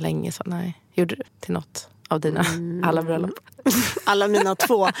tillsammans med länge. Så nej. Gjorde du till något av dina alla bröllop? Alla mina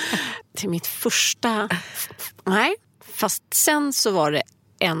 2. Till mitt första... Nej, fast sen så var det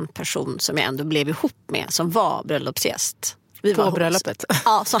en person som jag ändå blev ihop med som var bröllopsgäst. På bröllopet?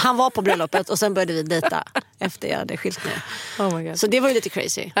 Ja, så han var på bröllopet och sen började vi dejta efter jag hade skilt mig. Oh my God. Så det var ju lite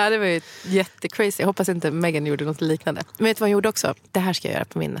crazy. Ja, det var ju jättecrazy. Jag hoppas inte Meghan gjorde något liknande. Men vet du vad hon gjorde också? Det här ska jag göra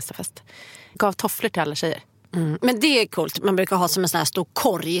på min nästa fest. Gav tofflor till alla tjejer. Mm. Men det är coolt. Man brukar ha som en sån här stor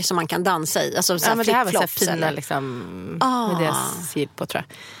korg som man kan dansa i. Alltså, ja, men det här var så här fina liksom, med deras sil på, tror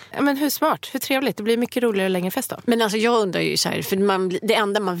jag. Ja, men hur smart, hur trevligt. Det blir mycket roligare och längre fest då. Men alltså jag undrar ju så här, för det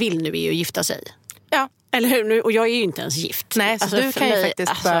enda man vill nu är ju att gifta sig. Ja. Eller hur? Nu, och jag är ju inte ens gift. Nej, så du kan ju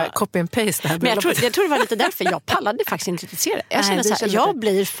faktiskt bara copy and paste det här. Men jag tror det var lite därför jag pallade faktiskt inte intressera det. Jag känner så här, jag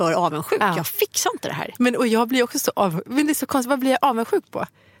blir för avundsjuk. Ja. Jag fixar inte det här. Men och jag blir också så avundsjuk. Men det är så konstigt, vad blir jag avundsjuk på?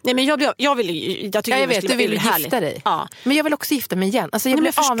 Nej, men jag vet, du vill gifta dig. Ja. Men jag vill också gifta mig igen. Alltså jag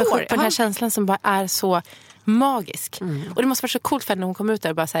blir avundsjuk på den här känslan som bara är så magisk. Mm. Och det måste vara så coolt för när hon kom ut där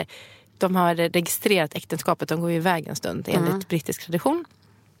och bara så här, de har registrerat äktenskapet, de går ju iväg en stund enligt brittisk tradition.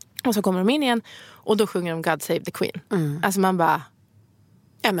 Och så kommer de in igen och då sjunger de God Save the Queen. Mm. Alltså man bara...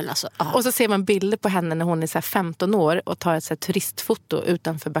 Ja, men alltså, och så ser man bilder på henne när hon är så här 15 år och tar ett så här turistfoto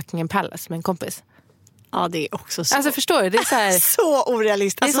utanför Buckingham Palace med en kompis. Ja, det är också så. Alltså förstår du, det är så här... så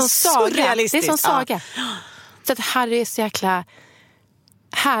orealistiskt. Det är alltså, så saga. Det är som saga. Ja. Så att Harry är så jäkla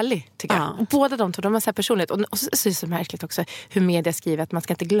härlig, tycker jag. Och båda de två, de har så här personlighet. Och så är det så märkligt också hur media skriver att man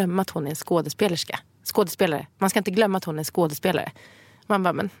ska inte glömma att hon är en skådespelare. Man ska inte glömma att hon är en skådespelare. Man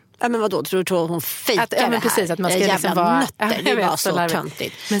bara, men... Ja, men vadå? Tror du hon fejkar det här? Precis, att man ska jävla liksom vara... nötter. Det var så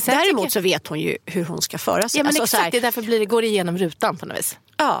töntigt. Däremot så vet hon ju hur hon ska föra sig. Ja, men alltså, exakt, det är därför går det igenom rutan på något vis.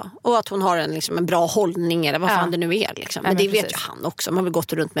 Ja, och att hon har en bra hållning eller vad fan det nu är. Liksom. Men det vet ju han också. Man har väl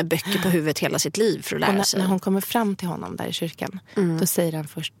gått runt med böcker på huvudet hela sitt liv för att lära sig. När hon kommer fram till honom där i kyrkan, då säger han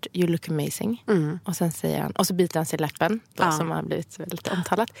först you look amazing. Och sen säger han, och så biter han sig i läppen då, som har blivit väldigt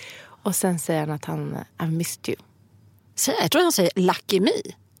omtalat. Och sen säger han att han I've missed you. Så jag tror han säger lucky me.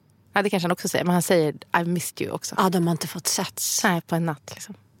 Ja, det kanske han också säger, men han säger I've missed you också. Ja, de har inte fått setts. Nej, på en natt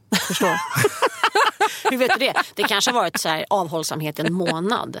liksom. Förstår. Hur vet du det? Det kanske har varit så här avhållsamhet en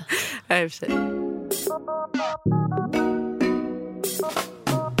månad. Ja, i och för sig.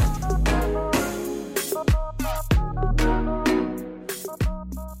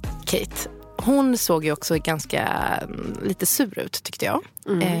 Kate, hon såg ju också ganska lite sur ut tyckte jag.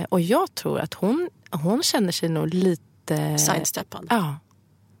 Och jag tror att hon känner sig nog lite sidesteppad. Ja.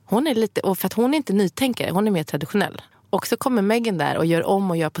 Hon är lite, och för att hon är inte nytänkare, hon är mer traditionell. Och så kommer Meghan där och gör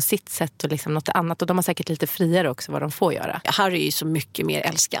om och gör på sitt sätt och liksom något annat. Och de har säkert lite friare också vad de får göra. Harry är ju så mycket mer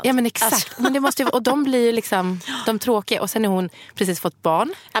älskad. Ja, men exakt. Alltså. Men det måste ju, och de blir ju liksom de tråkiga. Och sen har hon precis fått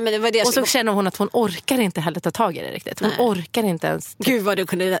barn. Ja, men det var det och så känner hon att hon orkar inte heller ta tag i det riktigt. Hon orkar inte ens. Gud vad du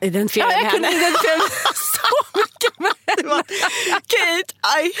kunde identifiera med henne. Jag kunde identifiera så mycket med henne. Kate,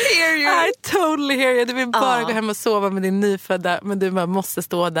 I hear you. I totally hear you. Du vill bara gå hem och sova med din nyfödda. Men du bara måste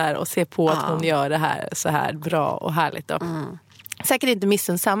stå där och se på att hon gör det här så här bra och härligt då. Säkert inte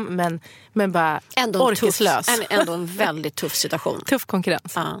missunnsam, men bara ändå orkeslös. Ändå en väldigt tuff situation. Tuff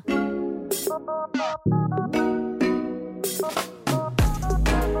konkurrens. Ja.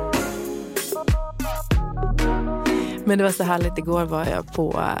 Men det var så härligt, igår var jag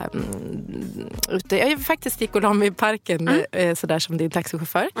på ute. Jag faktiskt gick och la mig i parken sådär som din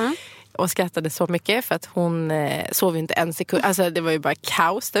taxichaufför. Och skrattade så mycket för att hon sov inte en sekund. Alltså det var ju bara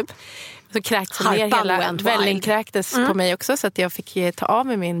kaos typ. Så kräktes ner hela välling kräktes på mig också. Så att jag fick ta av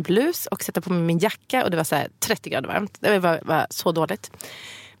mig min blus och sätta på mig min jacka. Och det var så här 30 grader varmt. Det var så dåligt.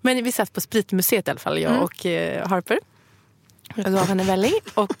 Men vi satt på Spritmuseet i alla fall, jag och Harper. Jag gav henne välling.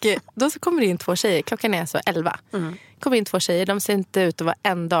 Och då så kommer det in 2 tjejer. Klockan är så 11. Kommer in 2 tjejer. De ser inte ut att vara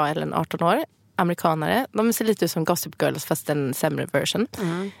en dag eller en 18 år. Amerikanare. De ser lite ut som Gossip Girls fast en sämre version.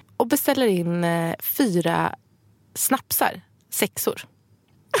 Och beställer in 4 snapsar. 6or.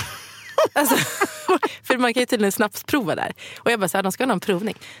 Alltså, för man kan ju tydligen snapsprova där. Och jag bara så här, de ska ha någon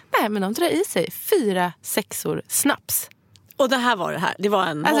provning. Nej, men de drar i sig 4 6or snaps. Och det här var det här. Det var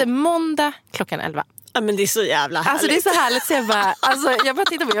en måndag klockan 11. Ja, men det är så jävla härligt. Alltså det är så härligt så jag bara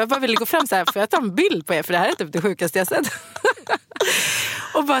tittar på, jag bara ville gå fram så här, för jag tar en bild på er för det här är typ det sjukaste jag sett.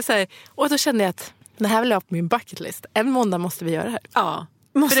 Och bara så här, och då kände jag att det här vill jag ha på min bucket list. En måndag måste vi göra det här. Ja.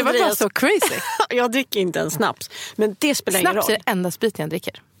 För det var bara så crazy. Jag dricker inte en snaps, men det spelar ingen roll. Snaps är det enda spriten jag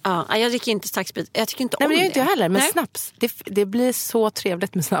dricker. Ja, jag dricker inte stark sprit. Jag tycker inte Nej, om men det. Jag inte heller, men snaps. Det blir så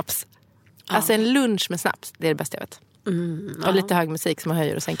trevligt med snaps. Alltså en lunch med snaps, det är det bästa jag vet. Och lite hög musik som man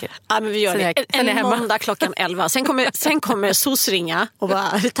höjer och sänker. Ja, men vi gör det. En måndag klockan 11. Sen kommer SOS ringa och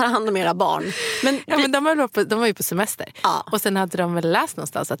bara tar hand om era barn. Men de var ju på semester. Ja. Och sen hade de väl läst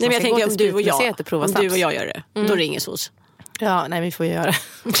någonstans att nej, men jag tänker om du och jag gör det. Då ringer SOS. Ja, nej, vi får ju göra.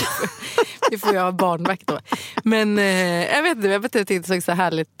 Vi får ju ha barnvakt då. Men jag vet inte, jag tyckte det såg så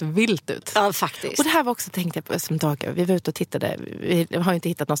härligt vilt ut. Ja, faktiskt. Och det här var också, tänkte jag på som dagar. Vi var ute och tittade. Vi har ju inte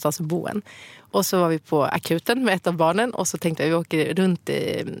hittat någonstans att bo än. Och så var vi på akuten med ett av barnen. Och så tänkte jag, vi åker runt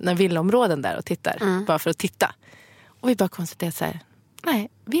i några villaområden där och tittar. Bara för att titta. Och vi bara konstaterade så här, nej,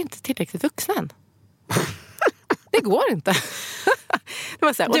 vi är inte tillräckligt vuxna än. Det går inte. Det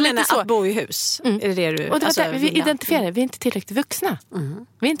var så här, du menar så, att bo i hus? Är det du, och det var där, vi identifierar, vi är inte tillräckligt vuxna.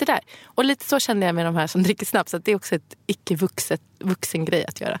 Vi är inte där. Och lite så kände jag med de här som dricker snaps, att det är också ett icke-vuxen grej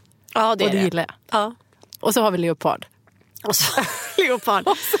att göra. Ja, det är och det gillar jag. Ja. Och så har vi Leopard. Och så Leopard.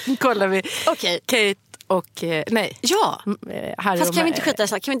 Och sen kollar vi Kate och nej. Ja. Harry. Fast kan vi inte skita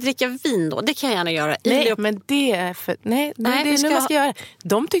så här, kan vi inte dricka vin då? Det kan jag gärna göra. Nej, men det är för nej, det är nu man ska göra.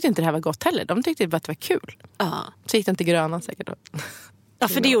 De tyckte inte det här var gott heller. De tyckte bara att det var kul. Så gick de till Grönan säkert då. Ja,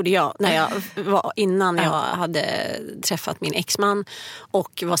 för det gjorde jag när jag var innan jag hade träffat min exman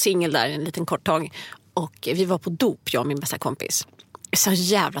och var singel där en liten kort tag. Och vi var på dop, jag och min bästa kompis. Så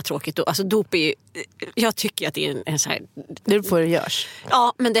jävla tråkigt. Alltså dop är ju, jag tycker att det är en så här... Det får det görs.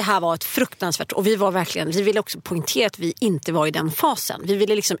 Ja, men det här var ett fruktansvärt. Och vi ville också poängtera att vi inte var i den fasen. Vi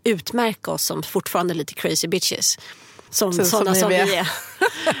ville liksom utmärka oss som fortfarande lite crazy bitches. Sådana som vi är.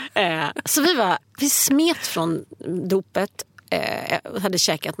 Så vi smet från dopet. Hade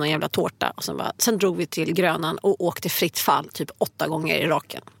käkat någon jävla tårta och sen drog vi till Grönan och åkte fritt fall typ 8 gånger i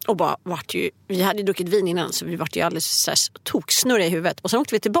raken och bara vi hade druckit vin innan så vi vart ju alldeles så här toksnurriga i huvudet och sen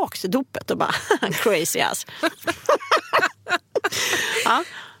åkte vi tillbaka till dopet och bara crazy ass. Ja.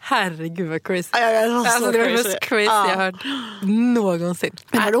 herregud vad crazy. Det var Alltså det var det mest crazy jag hört någonsin.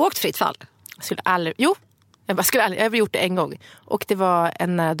 Men har du åkt fritt fall? Jag skulle aldrig, jag har gjort det en gång. Och det var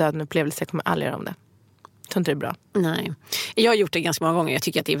en nära döden upplevelse. Jag kommer aldrig göra om det. Jag tror inte det är bra. Nej, jag har gjort det ganska många gånger. Jag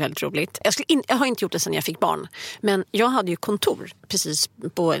tycker att det är väldigt roligt. Jag har inte gjort det sedan jag fick barn. Men jag hade ju kontor precis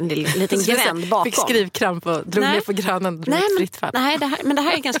på en liten gränd bakom. Fick skrivkramp och drog ner på granen. Fritt fall. Nej, det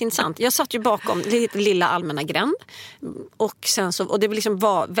här är ganska intressant. Jag satt ju bakom lilla allmänna gränd. Och det liksom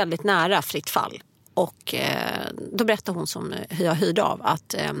var väldigt nära fritt fall. Och då berättade hon som jag hyrde av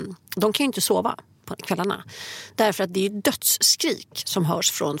att de kan ju inte sova på kvällarna. Därför att det är dödsskrik som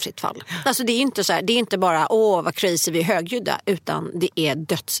hörs från fritt fall. Alltså det är inte så här, det är inte bara vad crazy vi är högljudda, utan det är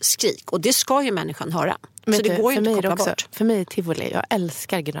dödsskrik. Och det ska ju människan höra. Men så det går ju inte att koppla också, bort. För mig är Tivoli, jag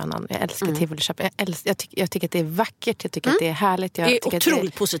älskar Grönan, jag älskar Tivoli-köp. Jag tycker att det är vackert, jag tycker att det är härligt. Det är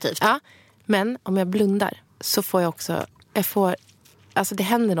otroligt positivt. Ja, men om jag blundar så får jag också, alltså det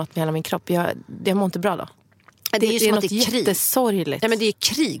händer något med hela min kropp. Jag mår inte bra då. Det är som något jättesorgligt. Nej, men det är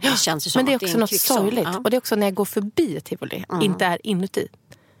krig, det känns ju som. Men det är också något sorgligt. Ja. Och det är också när jag går förbi Tivoli, inte är inuti,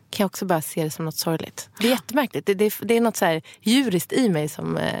 kan jag också bara se det som något sorgligt. Det är jättemärkligt. Det är något så här djuriskt i mig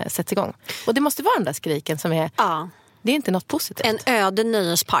som sätts igång. Och det måste vara den där skriken som är... Ja. Det är inte något positivt. En öde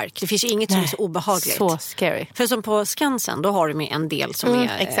nöjespark. Det finns ju inget som är så obehagligt. Så scary. För som på Skansen, då har de en del som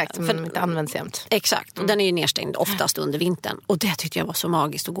är... Exakt, som inte används jämt. Exakt, och den är ju nedstängd oftast under vintern. Och det tyckte jag var så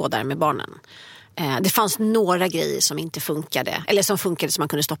magiskt att gå där med barnen. Det fanns några grejer som inte funkade. Eller som funkade som man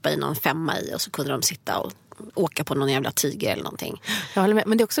kunde stoppa i någon 5 i. Och så kunde de sitta och åka på någon jävla tiger eller någonting. Jag håller med.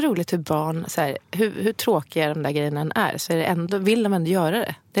 Men det är också roligt hur barn, så här, hur tråkiga de där grejerna är. Så är det ändå, vill de ändå göra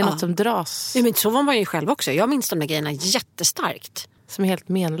det. Det är något som dras. Ja, men så var man ju själv också. Jag minns de där grejerna jättestarkt. Som är helt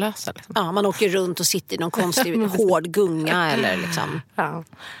menlösa. Liksom. Ja, man åker runt och sitter i någon konstig hård gunga eller liksom. Ja.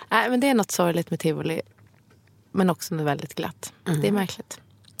 Nej, men det är något sorgligt med Tivoli. Men också något väldigt glatt. Det är märkligt.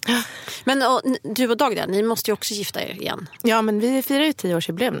 Men du och Dag där, ni måste ju också gifta er igen. Ja, men vi firar ju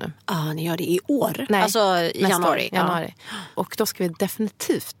 10-årsjubileum nu. Ja, ni gör det i år. Nej, alltså i januari. Ja. Och då ska vi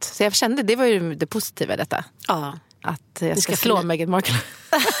definitivt. Så jag kände, det var ju det positiva i detta. Ja. Att jag ska slå Meghan Markle.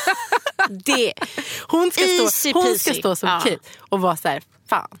 Hon ska stå som Kate och vara så här,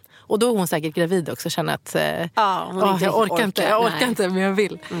 fan. Och då är hon säkert gravid också och känner att jag orkar inte, men jag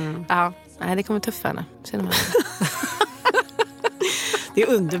vill. Ja, nej, det kommer tufft för henne. Det är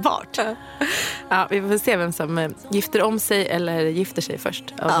underbart. Ja, vi får se vem som gifter om sig eller gifter sig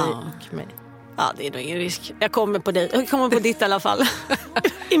först av dig och mig. Ja, det är nog ingen risk. Jag kommer på dig. Jag kommer på ditt i alla fall.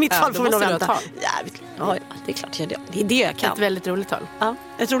 I mitt fall får vi nog vänta. Ja, det är klart. Det är det jag kan. Ett väldigt roligt tal. Ja,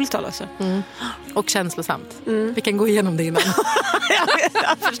 ett roligt tal också. Och känslosamt. Vi kan gå igenom det innan.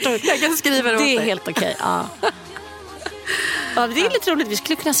 Jag förstår. Jag kan skriva det. Det är helt okej. Ja. Ja, det är lite roligt. Vi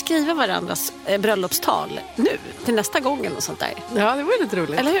skulle kunna skriva varandras bröllopstal nu till nästa gång och sånt där. Ja, det var lite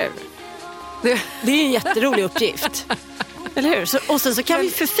roligt. Eller hur? Det är en jätterolig uppgift. Eller hur? Och sen så kan vi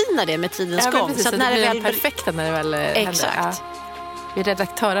förfina det med tidens gång. Precis, så att när det väl perfekta när det väl exakt. Händer. Ja. Vi är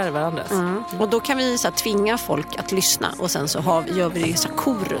redaktörer varandras. Och då kan vi så här, tvinga folk att lyssna. Och sen så gör vi så här,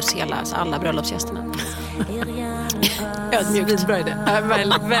 korus så alla bröllopsgästerna. Ödmjukt. Bra idé.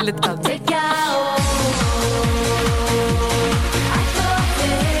 Väldigt ödmjukt.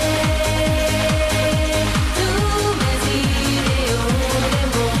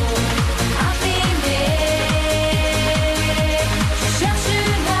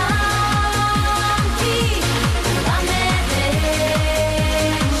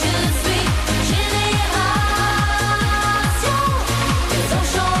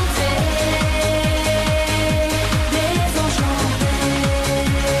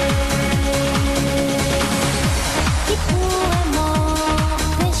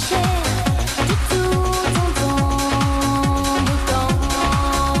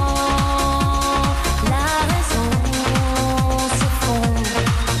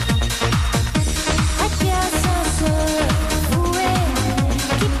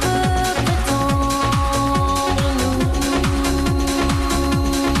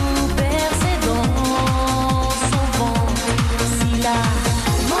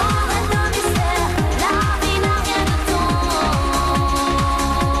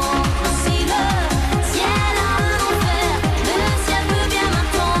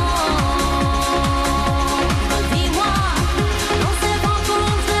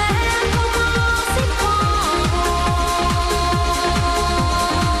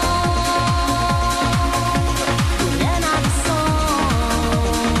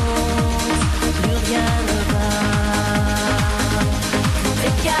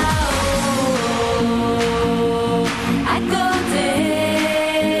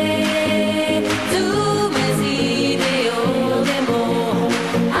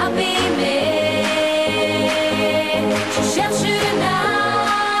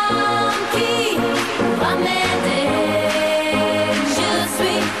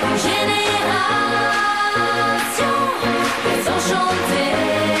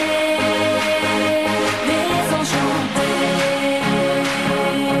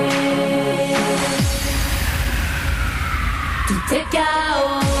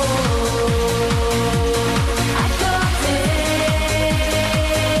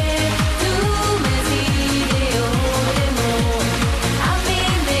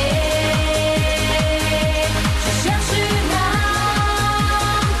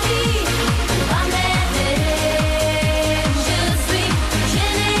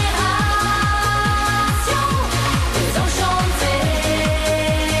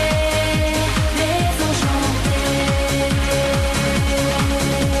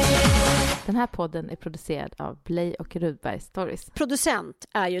 här podden är producerad av Blej och Rudberg Stories. Producent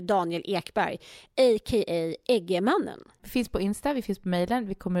är ju Daniel Ekberg, a.k.a. Äggemannen. Vi finns på Insta, vi finns på mejlen.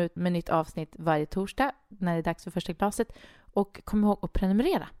 Vi kommer ut med nytt avsnitt varje torsdag när det är dags för första glaset. Och kom ihåg att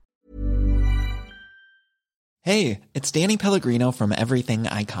prenumerera. Hey, it's Danny Pellegrino from Everything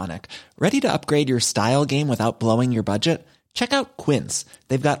Iconic. Ready to upgrade your style game without blowing your budget? Check out Quince.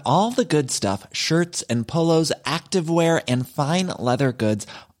 They've got all the good stuff, shirts and polos, activewear, and fine leather goods,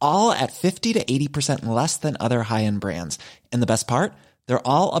 all at 50 to 80% less than other high-end brands. And the best part? They're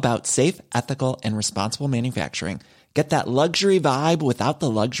all about safe, ethical, and responsible manufacturing. Get that luxury vibe without the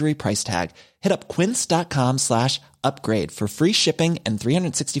luxury price tag. Hit up quince.com/upgrade for free shipping and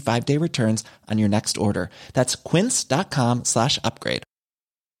 365-day returns on your next order. That's quince.com/upgrade.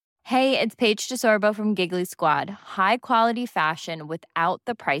 Hey, it's Paige DeSorbo from Giggly Squad. High quality fashion without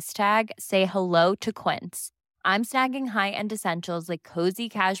the price tag. Say hello to Quince. I'm snagging high-end essentials like cozy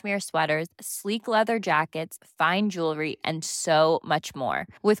cashmere sweaters, sleek leather jackets, fine jewelry, and so much more.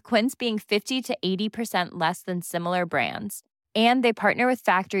 With Quince being 50 to 80% less than similar brands. And they partner with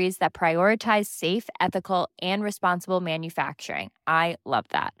factories that prioritize safe, ethical, and responsible manufacturing. I love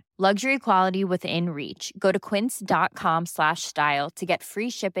that. Luxury quality within reach. Go to quince.com/style to get free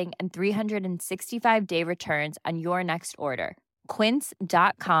shipping and 365-day returns on your next order.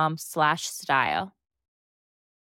 Quince.com/style.